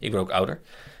ik ben ook ouder.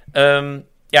 Verder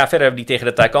hebben we die tegen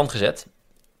de Taycan gezet.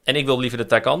 En ik wilde liever de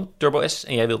Taycan Turbo S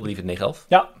en jij wilde liever de 911.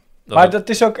 Ja. Maar dat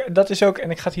is ook,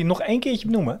 en ik ga het hier nog 1 keertje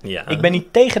benoemen. Ja. Ik ben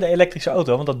niet tegen de elektrische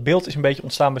auto, want dat beeld is een beetje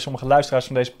ontstaan bij sommige luisteraars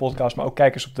van deze podcast, maar ook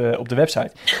kijkers op de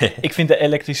website. Ik vind de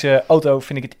elektrische auto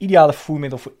het ideale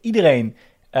vervoermiddel voor iedereen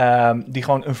die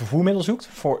gewoon een vervoermiddel zoekt.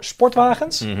 Voor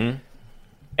sportwagens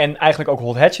en eigenlijk ook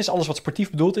hot hatches, alles wat sportief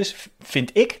bedoeld is, vind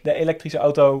ik de elektrische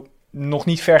auto nog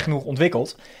niet ver genoeg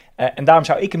ontwikkeld. En daarom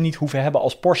zou ik hem niet hoeven hebben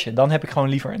als Porsche. Dan heb ik gewoon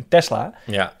liever een Tesla.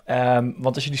 Ja.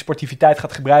 Want als je die sportiviteit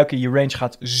gaat gebruiken, je range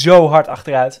gaat zo hard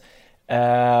achteruit.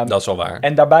 Dat is wel waar.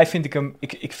 En daarbij vind ik hem,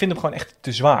 ik vind hem gewoon echt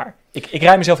te zwaar. Ik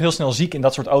rijd mezelf heel snel ziek in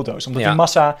dat soort auto's. Omdat die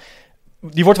massa,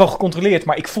 die wordt wel gecontroleerd,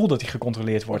 maar ik voel dat die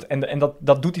gecontroleerd wordt. En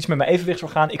dat doet iets met mijn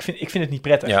evenwichtsorgaan. Ik vind het niet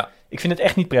prettig. Ja. Ik vind het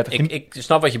echt niet prettig. Ik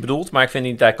snap wat je bedoelt, maar ik vind in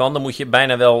die Taycan, dan moet je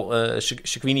bijna wel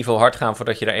circuitniveau hard gaan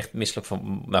voordat je daar echt misselijk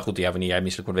van. Nou goed, wanneer jij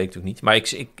misselijk wordt, weet ik natuurlijk niet.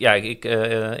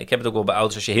 Maar ik heb het ook wel bij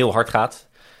auto's als je heel hard gaat.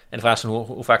 En de vraag is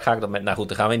hoe vaak ga ik dat met. Nou goed,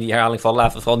 dan gaan we in die herhaling vallen.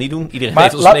 Laten we het vooral niet doen. Iedereen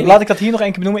maar laat ik dat hier nog 1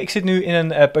 keer benoemen. Ik zit nu in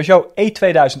een Peugeot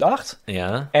E2008.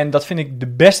 Ja. En dat vind ik de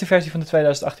beste versie van de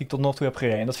 2008 die ik tot nog toe heb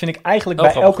gereden. En dat vind ik eigenlijk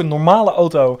bij elke normale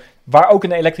auto, waar ook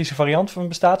een elektrische variant van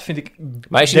bestaat, vind ik.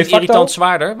 Maar is het niet irritant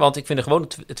zwaarder? Want ik vind de gewone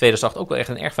 2008 ook wel echt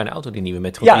een erg fijne auto, die nieuwe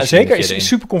met ja, zeker. Is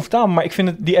super comfortabel. Maar ik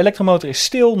vind die elektromotor is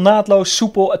stil, naadloos,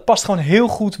 soepel. Het past gewoon heel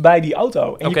goed bij die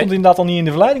auto. En je komt inderdaad al niet in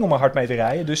de verleiding om er hard mee te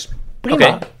rijden. Dus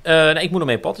prima. Ik moet nog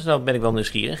mee pad, dus nou ben ik wel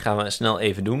nieuwsgierig. Gaan we snel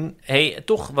even doen.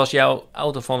 Toch was jouw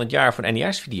auto van het jaar voor de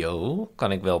eindejaarsvideo,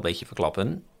 kan ik wel een beetje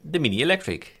verklappen, de Mini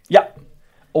Electric. Ja,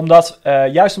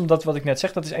 juist omdat wat ik net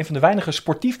zeg, dat is een van de weinige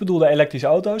sportief bedoelde elektrische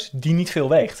auto's die niet veel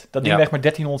weegt. Dat ding weegt maar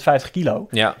 1350 kilo.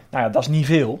 Ja. Nou ja, dat is niet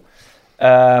veel.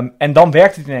 En dan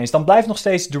werkt het ineens. Dan blijft nog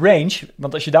steeds de range.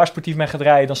 Want als je daar sportief mee gaat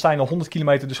rijden, dan sta je nog 100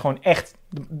 kilometer dus gewoon echt...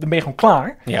 Dan ben je gewoon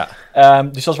klaar. Ja.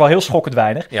 Dus dat is wel heel schokkend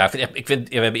weinig. Ja, we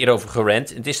hebben eerder over gerant.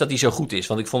 Het is dat hij zo goed is.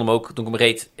 Want ik vond hem ook, toen ik hem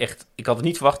reed, echt... Ik had het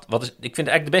niet verwacht. Ik vind het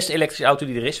eigenlijk de beste elektrische auto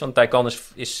die er is. Want Taycan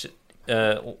is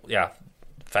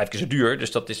 5 keer zo duur,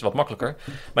 dus dat is wat makkelijker.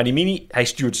 Maar die Mini, hij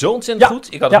stuurt zo ontzettend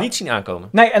goed. Ik had het niet zien aankomen.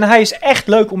 Nee, en hij is echt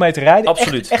leuk om mee te rijden.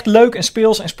 Absoluut. Echt leuk en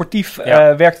speels en sportief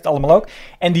werkt het allemaal ook.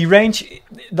 En die range,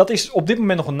 dat is op dit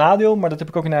moment nog een nadeel, maar dat heb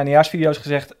ik ook in de eindejaarsvideo's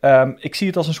gezegd. Ik zie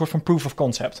het als een soort van proof of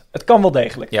concept. Het kan wel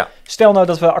degelijk. Ja. Stel nou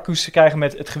dat we accu's krijgen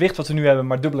met het gewicht wat we nu hebben,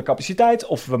 maar dubbele capaciteit.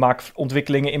 Of we maken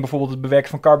ontwikkelingen in bijvoorbeeld het bewerken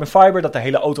van carbon fiber, dat de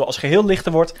hele auto als geheel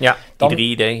lichter wordt. Ja, die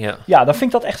 3-idee. Ja, dan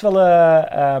vind ik dat echt wel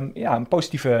een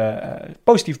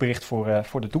positief bericht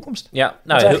voor de toekomst. Ja,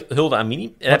 nou, hulde aan Mini.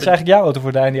 Wat is eigenlijk jouw auto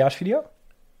voor de eindejaarsvideo?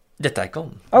 De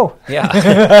Taycan. Oh. Ja.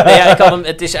 Ik had hem,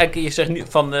 het is eigenlijk, je zegt nu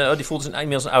van, die voelt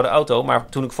inmiddels een oude auto, maar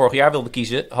toen ik vorig jaar wilde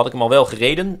kiezen, had ik hem al wel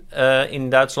gereden in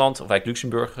Duitsland, of eigenlijk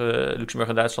Luxemburg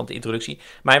en Duitsland, de introductie.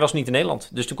 Maar hij was niet in Nederland,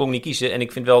 dus toen kon ik niet kiezen. En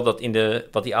ik vind wel dat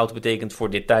wat die auto betekent voor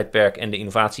dit tijdperk en de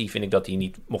innovatie, vind ik dat hij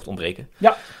niet mocht ontbreken.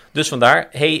 Ja. Dus vandaar,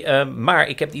 maar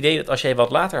ik heb het idee dat als jij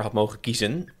wat later had mogen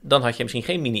kiezen, dan had je misschien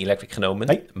geen Mini-Electric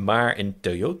genomen, maar een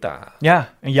Toyota.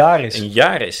 Ja, een Yaris. Een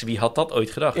Yaris, wie had dat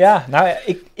ooit gedacht? Ja, nou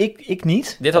ik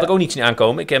niet. Dit had ik ook niet zien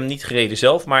aankomen. Ik heb hem niet gereden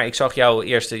zelf, maar ik zag jouw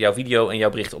video en jouw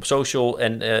bericht op social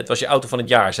en het was je auto van het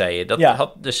jaar, zei je. Dat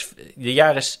had dus de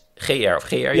Yaris GR of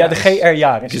GR Yaris? Ja, de GR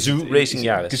Yaris. Gazoo Racing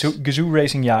Yaris. Gazoo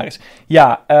Racing Yaris.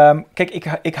 Ja, kijk,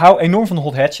 ik hou enorm van de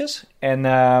hot hatches.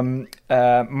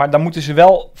 Maar dan moeten ze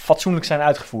wel fatsoenlijk zijn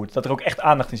uitgevoerd. Dat er ook echt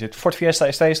aandacht in zit. Ford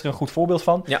Fiesta ST is er een goed voorbeeld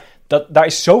van. Ja. Daar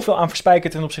is zoveel aan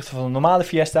verspijkerd ten opzichte van een normale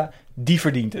Fiesta. Die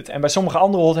verdient het. En bij sommige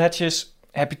andere hot hatches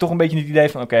heb je toch een beetje het idee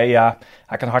van,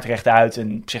 hij kan hard rechtuit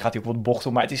en op zich gaat hij ook wat bocht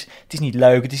op, maar het is niet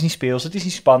leuk, het is niet speels, het is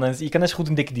niet spannend. Je kan net zo goed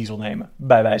een dikke diesel nemen,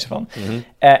 bij wijze van. Mm-hmm.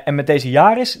 En met deze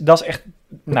Yaris, dat is echt,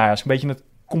 dat is een beetje het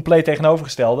compleet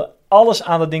tegenovergestelde. Alles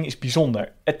aan dat ding is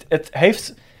bijzonder. Het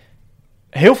heeft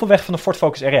heel veel weg van de Ford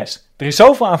Focus RS. Er is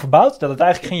zoveel aan verbouwd dat het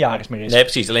eigenlijk geen Yaris meer is. Nee,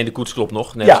 precies. Alleen de koets klopt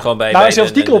nog. Nee, gewoon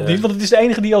zelfs die klopt niet, want het is de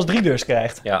enige die als 3-deurs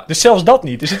krijgt. Ja. Dus zelfs dat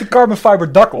niet. Er zit een carbon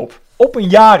fiber dak op een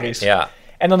Yaris. Ja.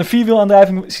 En dan een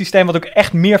vierwielaandrijvingssysteem wat ook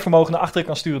echt meer vermogen naar achteren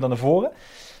kan sturen dan naar voren.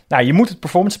 Nou, je moet het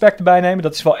performance spec erbij nemen.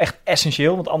 Dat is wel echt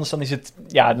essentieel, want anders dan is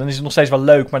het nog steeds wel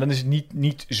leuk, maar dan is het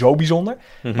niet zo bijzonder.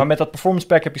 Mm-hmm. Maar met dat performance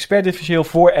spec heb je sperdifferentieel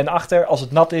voor en achter. Als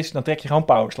het nat is, dan trek je gewoon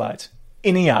power slides.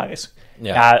 In een Yaris.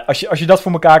 Ja, als je dat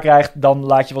voor elkaar krijgt, dan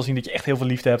laat je wel zien dat je echt heel veel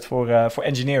liefde hebt voor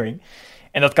engineering.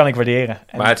 En dat kan ik waarderen.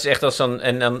 Maar het is echt als dan,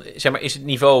 en dan zeg maar, is het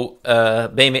niveau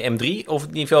BMW M3 of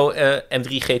het niveau M3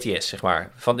 GTS, zeg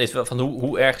maar? Van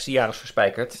hoe erg is die Yaris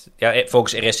verspijkerd? Ja,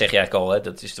 Focus RS zeg je eigenlijk al, hè?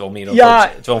 Dat is wel meer dan terwijl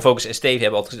een Focus ST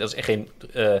hebben altijd gezegd, dat is echt geen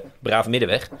brave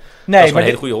middenweg. Nee, dat is gewoon een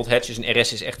hele goede hot hatch. Dus een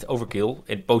RS is echt overkill, in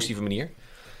een positieve manier.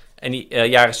 En die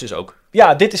Yaris dus ook.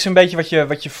 Ja, dit is een beetje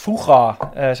wat je vroeger,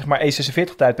 zeg maar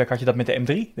E46-tijdperk, had je dat met de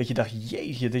M3. Dat je dacht,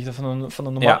 jeetje, dat je van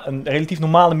een relatief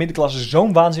normale middenklasse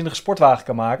zo'n waanzinnige sportwagen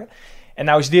kan maken. En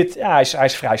nou is dit, hij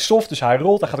is vrij soft, dus hij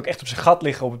rolt. Hij gaat ook echt op zijn gat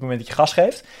liggen op het moment dat je gas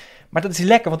geeft. Maar dat is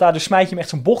lekker, want daardoor smijt je hem echt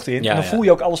zo'n bocht in. En dan voel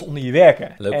je ook alles onder je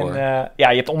werken. Leuk hoor. Je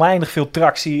hebt oneindig veel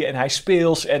tractie en hij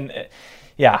speels. En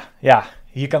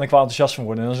hier kan ik wel enthousiast van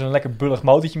worden. En dan is een lekker bullig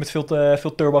motortje met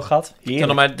veel turbo gat.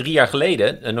 Nog maar 3 jaar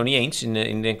geleden, nog niet eens,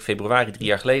 in denk februari 3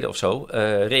 jaar geleden of zo,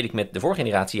 reed ik met de vorige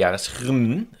generatie Yaris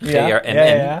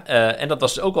GRNN. En dat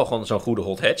was ook wel gewoon zo'n goede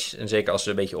hot hatch. En zeker als ze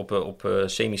een beetje op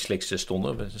semi-slicks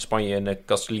stonden. Spanje en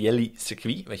Castellelli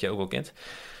circuit, wat je ook wel kent.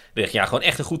 Gewoon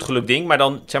echt een goed gelukt ding. Maar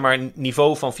dan, zeg maar,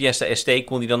 niveau van Fiesta ST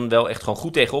kon hij dan wel echt gewoon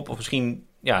goed tegenop. Of misschien,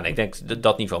 ik denk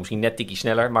dat niveau. Misschien net tikkie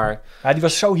sneller, maar... Ja, die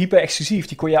was zo hyper-exclusief.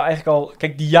 Die kon je eigenlijk al...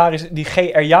 Kijk, die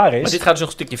GR Yaris... Maar dit gaat dus nog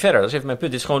een stukje verder. Dat is even mijn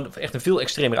punt. Dit is gewoon echt een veel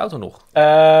extremere auto nog.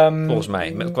 Volgens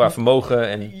mij. Qua vermogen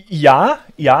en... Ja,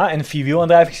 en een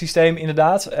vierwielaandrijvingssysteem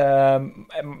inderdaad.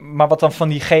 Maar wat dan van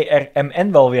die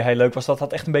GRMN wel weer heel leuk was, dat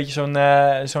had echt een beetje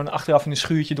zo'n achteraf in een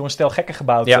schuurtje door een stel gekken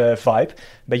gebouwd vibe. Een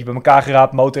beetje bij elkaar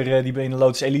geraapt, motor die bij een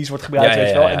Lotus Elise wordt gebruikt, weet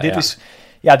je wel.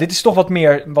 En dit is toch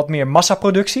wat meer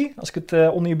massaproductie, als ik het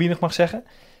oneerbiedig mag zeggen.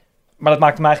 Maar dat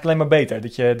maakt hem eigenlijk alleen maar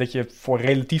beter. Dat je voor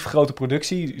relatief grote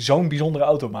productie zo'n bijzondere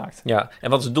auto maakt. Ja, en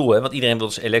wat is het doel? Hè? Want iedereen wil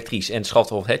dus elektrisch en schaft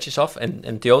wel hatches af.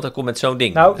 En Toyota komt met zo'n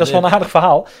ding. Nou, dat is wel een aardig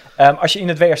verhaal. Als je in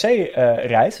het WRC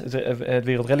rijdt, het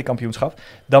Wereld Rally Kampioenschap,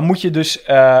 dan moet je dus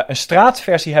een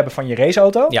straatversie hebben van je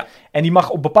raceauto. Ja. En die mag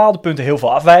op bepaalde punten heel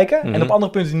veel afwijken en op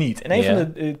andere punten niet. En een van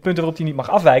de punten waarop die niet mag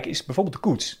afwijken is bijvoorbeeld de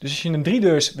koets. Dus als je een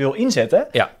 3-deurs wil inzetten,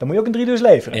 dan moet je ook een 3-deurs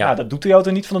leveren. Ja. Nou, dat doet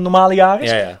Toyota niet van een normale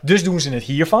Yaris. Ja. Dus doen ze het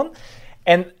hiervan.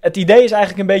 En het idee is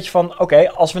eigenlijk een beetje van... Oké,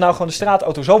 als we nou gewoon de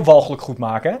straatauto zo walgelijk goed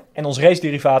maken... en ons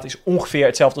race-derivaat is ongeveer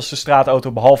hetzelfde als de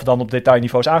straatauto... behalve dan op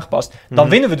detailniveaus aangepast... dan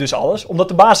winnen we dus alles, omdat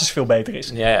de basis veel beter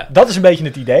is. Ja. Dat is een beetje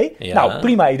het idee. Ja. Nou,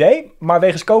 prima idee. Maar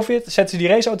wegens COVID zetten ze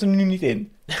die raceauto nu niet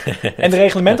in. En de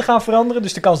reglementen gaan veranderen.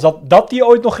 Dus de kans dat die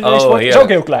ooit nog geraced wordt, is ook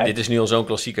heel klein. Dit is nu al zo'n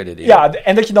klassieker, dit ding. Ja,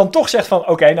 en dat je dan toch zegt van...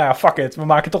 Oké, nou ja, fuck it. We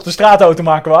maken toch de straatauto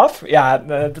maken we af. Ja,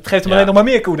 dat geeft hem alleen nog maar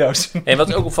meer kudos. En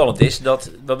wat ook opvallend is,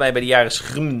 dat wat mij bij de jaren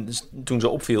Schrum toen zo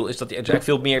opviel... is dat hij eigenlijk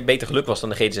veel meer beter geluk was dan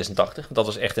de GT86. Dat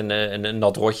was echt een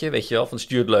nat rotje, weet je wel. Van het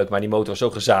stuurt leuk, maar die motor was zo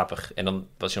gezapig. En dan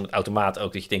was je met automaat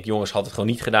ook dat je denkt... jongens, had het gewoon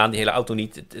niet gedaan. Die hele auto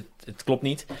niet. Het klopt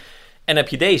niet. En dan heb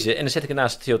je deze. En dan zet ik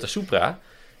ernaast de Toyota Supra...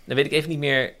 Dan weet ik even niet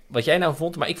meer wat jij nou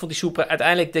vond. Maar ik vond die Supra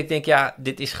uiteindelijk... Ik denk, ja,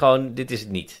 dit is het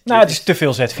niet. Nou, het is te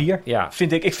veel Z4, ja.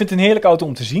 vind ik. Ik vind het een heerlijke auto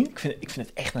om te zien. Ik vind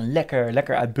het echt een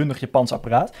lekker uitbundig Japans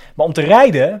apparaat. Maar om te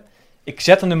rijden... Ik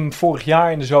zette hem vorig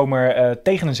jaar in de zomer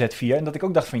tegen een Z4. En dat ik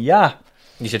ook dacht van, ja...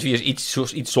 Die Z4 is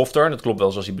iets softer. Dat klopt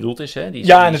wel zoals hij bedoeld is. Hè?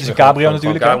 En het is een cabrio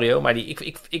natuurlijk. Een cabrio, maar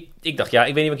ik dacht, ja,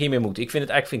 ik weet niet wat ik hiermee moet. Ik vind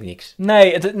het eigenlijk niks.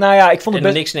 Nee, ik vond het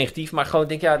best... niks negatief, maar gewoon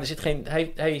denk, ja, er zit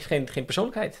hij heeft geen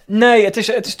persoonlijkheid. Nee,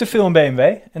 het is te veel een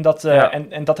BMW.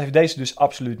 En dat heeft deze dus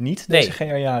absoluut niet. Deze GR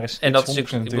Yaris. En dat is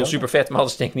natuurlijk super vet, maar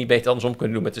hadden ze denk ik niet beter andersom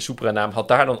kunnen doen met de Supra-naam. Had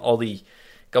daar dan al die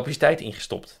capaciteit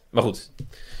ingestopt. Maar goed.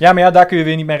 Ja, maar daar kun je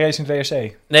weer niet mee racen in het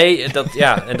WRC. Nee,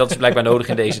 en dat is blijkbaar nodig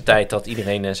in deze tijd... dat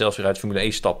iedereen zelfs weer uit Formule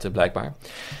E stapt, blijkbaar.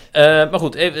 Maar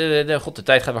goed, de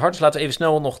tijd gaat weer hard. Dus laten we even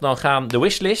snel nog dan gaan de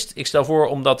wishlist. Ik stel voor,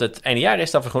 omdat het einde jaar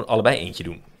is... dat we gewoon allebei eentje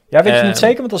doen. Ja, weet je niet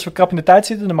zeker? Want als we krap in de tijd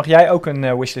zitten... dan mag jij ook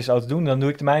een wishlist auto doen. Dan doe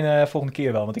ik de mijne volgende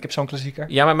keer wel. Want ik heb zo'n klassieker.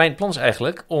 Ja, maar mijn plan is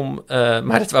eigenlijk om...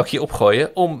 maar dat wou ik hier opgooien...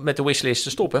 om met de wishlist te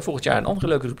stoppen... en volgend jaar een andere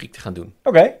leuke rubriek te gaan doen.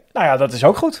 Oké, nou ja, dat is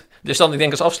ook goed. Dus dan, ik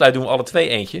denk als afsluit doen we alle twee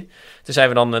eentje. Tenzij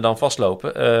we dan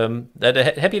vastlopen.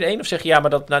 Heb je er één of zeg je... ja,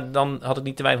 maar dan had ik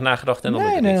niet te weinig nagedacht. En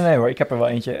dan nee hoor. Ik heb er wel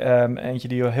eentje. Eentje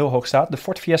die heel hoog staat. De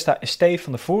Ford Fiesta ST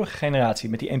van de vorige generatie...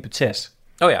 met die 1.6.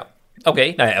 Oh ja. Oké,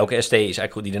 nou ja, elke ST is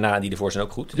eigenlijk goed. Die daarna en die ervoor zijn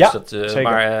ook goed. Dus ja, dat, zeker.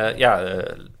 Maar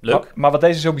leuk. Maar wat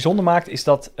deze zo bijzonder maakt, is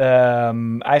dat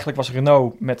eigenlijk was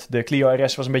Renault met de Clio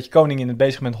RS was een beetje koning in het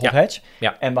bezig met hot hatch.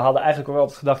 Ja. En we hadden eigenlijk ook wel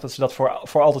altijd gedacht dat ze dat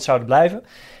voor altijd zouden blijven.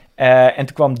 En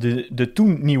toen kwam de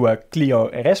toen nieuwe Clio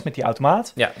RS met die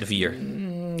automaat. Ja, de 4.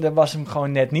 Dat was hem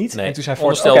gewoon net niet. Nee. En toen zei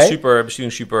Ford, onderstel super,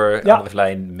 besturing super,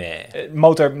 aandrijflijn, meh.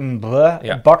 Motor,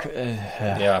 bak.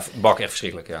 Ja, bak echt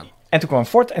verschrikkelijk, ja. En toen kwam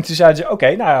Ford en toen zeiden ze... Oké,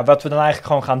 nou ja, wat we dan eigenlijk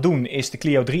gewoon gaan doen... is de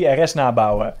Clio 3 RS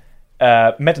nabouwen...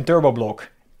 met een turboblok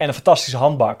en een fantastische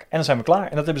handbak. En dan zijn we klaar.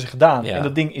 En dat hebben ze gedaan. Ja. En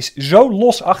dat ding is zo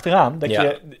los achteraan... dat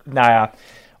je, nou ja...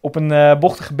 op een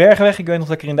bochtige bergenweg... ik weet nog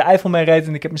dat ik er in de Eifel mee reed...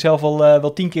 en ik heb mezelf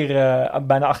wel 10 keer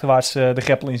bijna achterwaarts de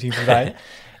greppel in zien verdwijnen...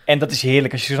 En dat is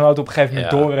heerlijk als je zo'n auto op een gegeven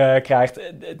moment doorkrijgt.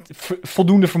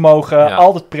 Voldoende vermogen,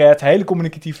 altijd pret, hele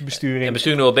communicatieve besturing. En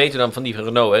besturing nog wel beter dan van die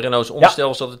Renault. Hè? Renault's onderstel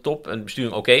was altijd top. En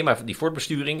besturing oké, maar die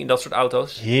Ford-besturing in dat soort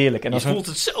auto's... Heerlijk. En je voelt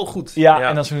het zo goed. Ja,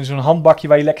 en dan zo'n handbakje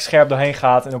waar je lekker scherp doorheen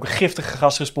gaat. En ook een giftige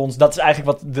gasrespons. Dat is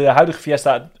eigenlijk wat de huidige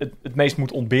Fiesta het meest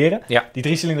moet ontberen. Ja.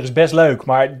 Die 3-cilinder is best leuk,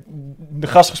 maar de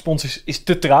gasrespons is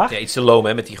te traag. Ja, iets te loom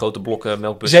hè, met die grote blokken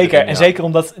melkbussen. Zeker, en zeker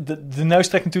omdat de neus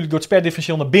trekt natuurlijk door het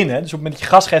sperdifferentieel naar binnen. Dus op het moment dat je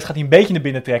gas geeft, gaat hij een beetje naar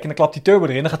binnen trekken. En dan klapt die turbo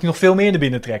erin, dan gaat hij nog veel meer naar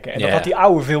binnen trekken. En dat had die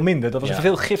oude veel minder. Dat was een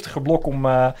veel giftiger blok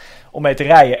om mee te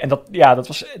rijden. En dat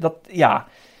was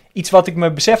iets wat ik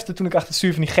me besefte toen ik achter het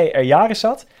stuur van die GR Yaris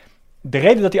zat. De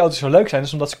reden dat die auto's zo leuk zijn,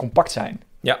 is omdat ze compact zijn.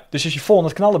 Ja. Dus als je vol aan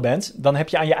het knallen bent, dan heb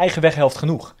je aan je eigen weghelft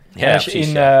genoeg. Ja, en als je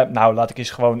precies, nou laat ik eens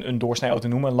gewoon een doorsnee auto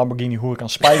noemen, een Lamborghini Huracan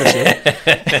Spider.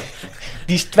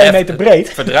 Die is 2 meter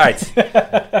breed. Verdraaid.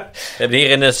 We hebben hier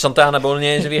in de Santana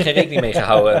Bolognese weer geen rekening mee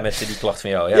gehouden met die klacht van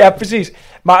jou. Ja, precies.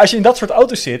 Maar als je in dat soort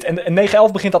auto's zit, en een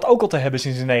 911 begint dat ook al te hebben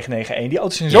sinds de 991, die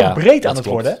auto's zijn zo breed aan het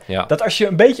worden, dat als je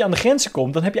een beetje aan de grenzen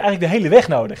komt, dan heb je eigenlijk de hele weg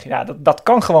nodig. Ja, dat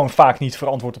kan gewoon vaak niet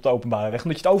verantwoord op de openbare weg,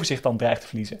 omdat je het overzicht dan dreigt te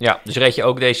verliezen. Ja, dus reed je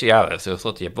ook deze,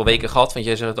 je hebt wel weken gehad, want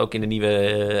jij zegt het ook in de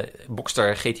nieuwe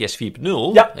Boxster GTS 4.0, en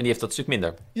die heeft dat een stuk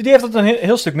minder. Die heeft dat een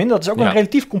heel stuk minder. Dat is ook een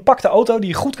relatief compacte auto die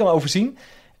je goed kan overzien.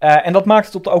 En dat maakt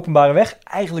het op de openbare weg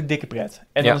eigenlijk dikke pret.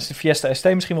 En dan is de Fiesta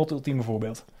ST misschien wel het ultieme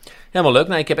voorbeeld. Helemaal leuk.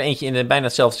 Nou, ik heb eentje in bijna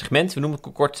hetzelfde segment. We noemen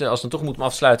het kort, als we dan toch moeten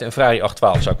afsluiten, een Ferrari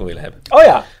 812 zou ik nog willen hebben. Oh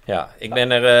ja. Ja, ik ben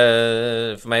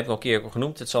voor mij heb ik al een keer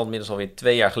genoemd. Het zal inmiddels alweer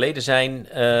 2 jaar geleden zijn.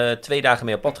 2 dagen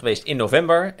mee op pad geweest in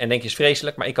november. En denk je, is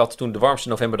vreselijk. Maar ik had toen de warmste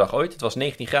novemberdag ooit. Het was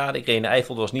 19 graden. Ik reed in de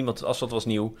Eifel. Er was niemand. Het asfalt was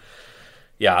nieuw.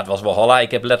 Ja, het was Walhalla.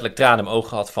 Ik heb letterlijk tranen in mijn ogen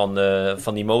gehad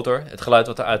van die motor. Het geluid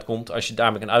wat eruit komt. Als je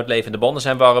daarmee kan uitleven en de banden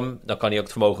zijn warm, dan kan hij ook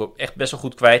het vermogen echt best wel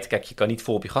goed kwijt. Kijk, je kan niet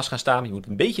vol op je gas gaan staan. Je moet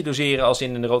een beetje doseren als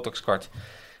in een Rotax kart.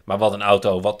 Maar wat een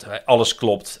auto, alles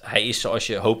klopt. Hij is zoals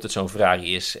je hoopt dat zo'n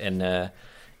Ferrari is. En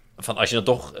als je dan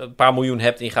toch een paar miljoen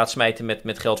hebt en je gaat smijten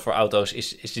met geld voor auto's,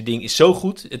 is dit ding zo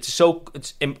goed.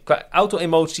 Qua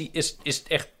auto-emotie is het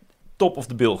echt top of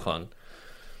the bill gewoon.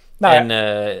 Nou,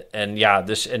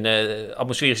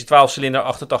 atmosferische 12-cilinder,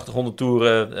 8800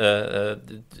 toeren.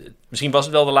 Misschien was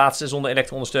het wel de laatste zonder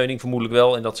elektro-ondersteuning, vermoedelijk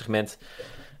wel in dat segment.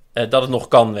 Dat het nog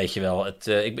kan, weet je wel.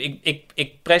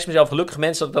 Ik prijs mezelf gelukkige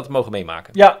mensen dat mogen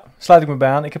meemaken. Ja, sluit ik me bij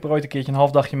aan. Ik heb er ooit een keertje een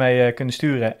half dagje mee kunnen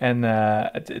sturen. En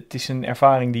het is een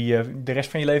ervaring die de rest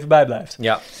van je leven bijblijft.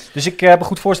 Ja. Dus ik heb een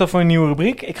goed voorstel voor een nieuwe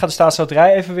rubriek. Ik ga de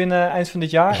staatsloterij even winnen eind van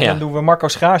dit jaar. Ja. En dan doen we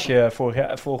Marco's Garage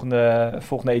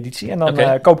volgende editie. En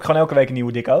dan koop ik gewoon elke week een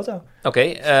nieuwe dikke auto.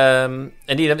 Oké.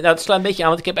 Dat slaat een beetje aan,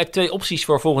 want ik heb eigenlijk 2 opties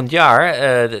voor volgend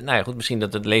jaar. Goed, misschien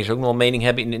dat de lezers ook nog wel een mening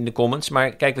hebben in de comments.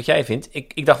 Maar kijk wat jij vindt.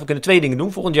 Ik dacht, we kunnen 2 dingen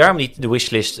doen volgend jaar, om niet de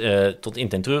wishlist tot in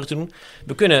ten treurig te doen.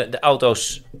 We kunnen de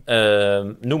auto's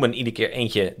noemen, iedere keer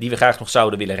eentje die we graag nog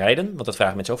zouden willen rijden. Want dat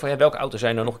vragen mensen ook van, welke auto's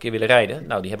zijn nou nog een keer willen rijden?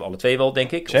 Nou, die hebben alle 2 wel,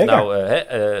 denk ik. Zeker.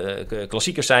 Of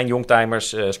klassiekers zijn,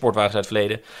 youngtimers, sportwagens uit het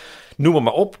verleden. Noem het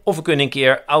maar op. Of we kunnen een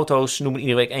keer auto's noemen,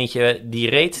 iedere week eentje die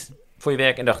reed voor je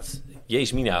werk en dacht,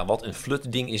 jezus mina, wat een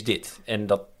flut ding is dit. En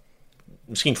dat,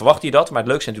 misschien verwacht je dat, maar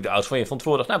het leukste zijn natuurlijk de auto's van je van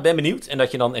tevoren dacht, ben benieuwd. En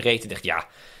dat je dan reed en dacht,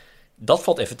 dat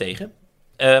valt even tegen.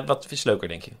 Wat is leuker,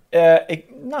 denk je? We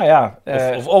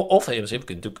kunnen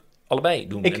natuurlijk allebei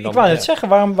doen. Ik wou net zeggen,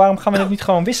 waarom gaan we het niet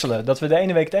gewoon wisselen? Dat we de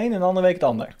ene week het een en de andere week het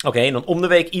ander. Oké, en dan om de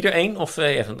week ieder één? Of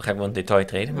dan ga ik wel een detail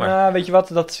treden. Maar... Nou, weet je wat,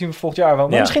 dat zien we volgend jaar wel.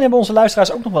 Maar misschien hebben onze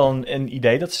luisteraars ook nog wel een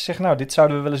idee. Dat ze zeggen, nou, dit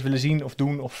zouden we wel eens willen zien of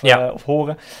doen of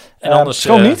horen. En anders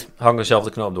hangen we zelf de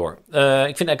knoop door. Ik vind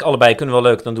eigenlijk allebei kunnen wel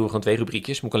leuk. Dan doen we gewoon 2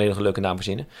 rubriekjes. Moet ik alleen nog een leuke naam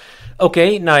verzinnen. Oké,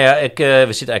 we zitten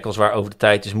eigenlijk al zwaar over de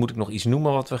tijd. Dus moet ik nog iets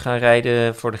noemen wat we gaan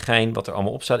rijden voor de gein. Wat er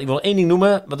allemaal op staat. Ik wil nog 1 ding noemen.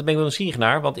 Want daar ben ik wel nieuwsgierig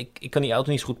naar. Want ik kan die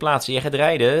auto niet zo goed plaatsen. Jij gaat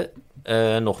rijden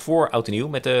nog voor oud en nieuw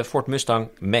met de Ford Mustang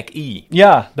Mach-E.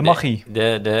 Ja, de Mach-E.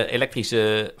 De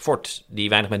elektrische Ford die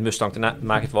weinig met Mustang te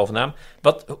maken heeft, wel van naam.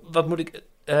 Wat moet ik...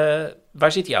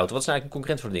 waar zit die auto? Wat is eigenlijk een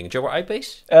concurrent voor de dingen? Jaguar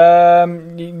I-Pace?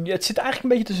 Het zit eigenlijk een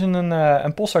beetje tussen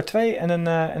een Polestar 2 en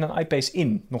een I-Pace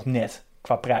in. Nog net.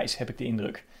 Qua prijs heb ik de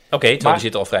indruk. Oké, die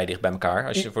zitten al vrij dicht bij elkaar.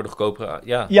 Als je voor de goedkopere...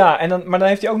 Ja, maar dan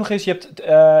heeft hij ook nog eens... Je hebt,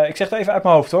 ik zeg het even uit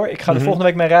mijn hoofd hoor. Ik ga er volgende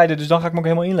week mee rijden, dus dan ga ik me ook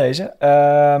helemaal inlezen.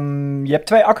 Je hebt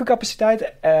 2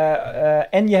 accucapaciteiten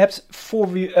en je hebt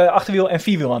achterwiel- en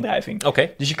vierwielaandrijving. Oké.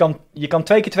 Dus je kan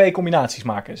 2 keer 2 combinaties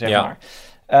maken, zeg maar.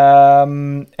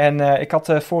 Ik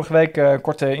had vorige week een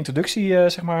korte introductie,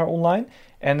 zeg maar, online.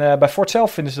 En bij Ford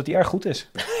zelf vinden ze dat die erg goed is.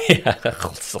 Ja,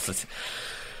 god, het...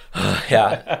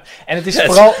 Ja. En het is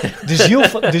vooral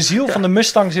de ziel van de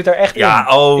Mustang zit er echt in.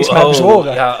 Is mij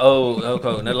bezworen.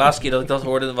 De laatste keer dat ik dat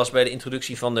hoorde was bij de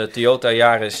introductie van de Toyota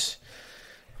Yaris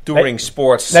Touring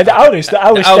Sports. Nee, de Auris TS.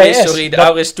 De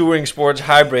Auris Touring Sports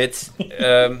Hybrid.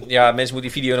 Mensen moeten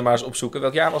die video nog maar eens opzoeken.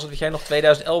 Welk jaar was het? Weet jij nog?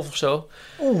 2011 of zo?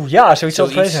 Ja, zoiets zal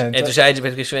het geweest zijn. En toen zeiden ze bij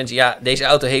de conferentie, deze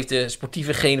auto heeft de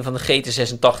sportieve genen van de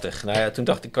GT86. Nou ja, toen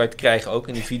dacht ik, kan je het krijgen ook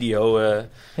in die video.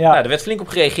 Er werd flink op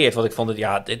gereageerd, want ik vond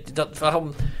het,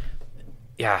 waarom...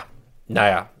 Ja, nou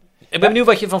ja. Ik ben benieuwd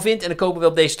wat je ervan vindt en dan kopen we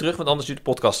op deze terug, want anders duurt de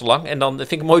podcast te lang. En dan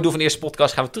vind ik het mooi doel van de eerste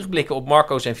podcast. Gaan we terugblikken op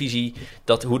Marco zijn visie,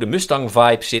 hoe de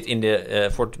Mustang-vibe zit in de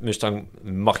Ford Mustang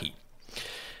Mach-E.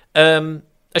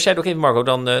 Als jij het ook even, Marco,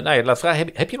 dan laat vragen.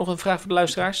 Heb je nog een vraag voor de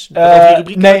luisteraars?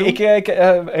 Nee, ik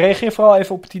reageer vooral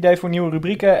even op het idee voor nieuwe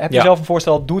rubrieken. Heb je zelf een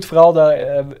voorstel, doe het vooral.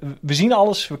 We zien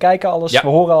alles, we kijken alles, we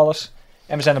horen alles.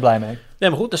 En we zijn er blij mee. Nee,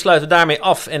 maar goed, dan sluiten we daarmee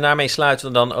af. En daarmee sluiten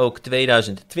we dan ook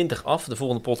 2020 af. De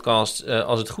volgende podcast,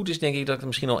 als het goed is, denk ik dat er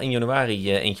misschien al in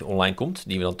januari eentje online komt.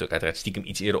 Die we dan natuurlijk uiteraard stiekem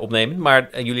iets eerder opnemen.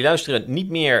 Maar jullie luisteren niet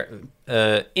meer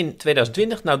in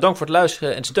 2020. Nou, dank voor het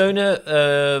luisteren en steunen.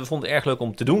 We vonden het erg leuk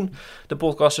om te doen, de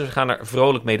podcast. Dus we gaan er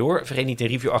vrolijk mee door. Vergeet niet een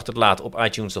review achter te laten op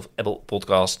iTunes of Apple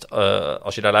Podcast.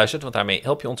 Als je daar luistert, want daarmee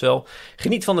help je ons wel.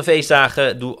 Geniet van de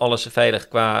feestdagen. Doe alles veilig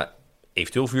qua...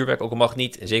 eventueel vuurwerk, ook al mag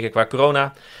niet. Zeker qua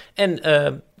corona. En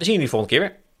we zien jullie volgende keer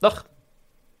weer. Dag.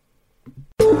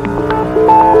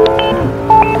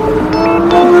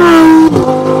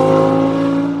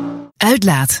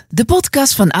 Uitlaat, de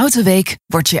podcast van Autoweek,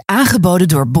 wordt je aangeboden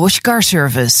door Bosch Car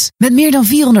Service. Met meer dan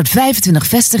 425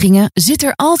 vestigingen zit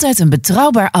er altijd een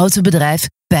betrouwbaar autobedrijf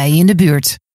bij je in de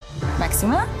buurt.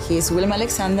 Maxima, he is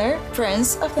Willem-Alexander,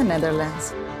 Prince of the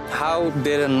Netherlands. How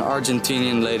did an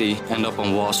Argentinian lady end up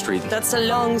on Wall Street? That's a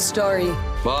long story.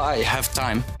 Well, I have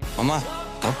time. Mama,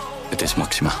 het is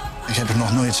Maxima. Ik heb er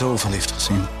nog nooit zo verliefd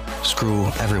gezien. Screw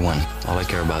everyone. All I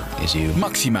care about is you.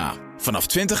 Maxima. Vanaf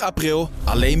 20 april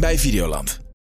alleen bij Videoland.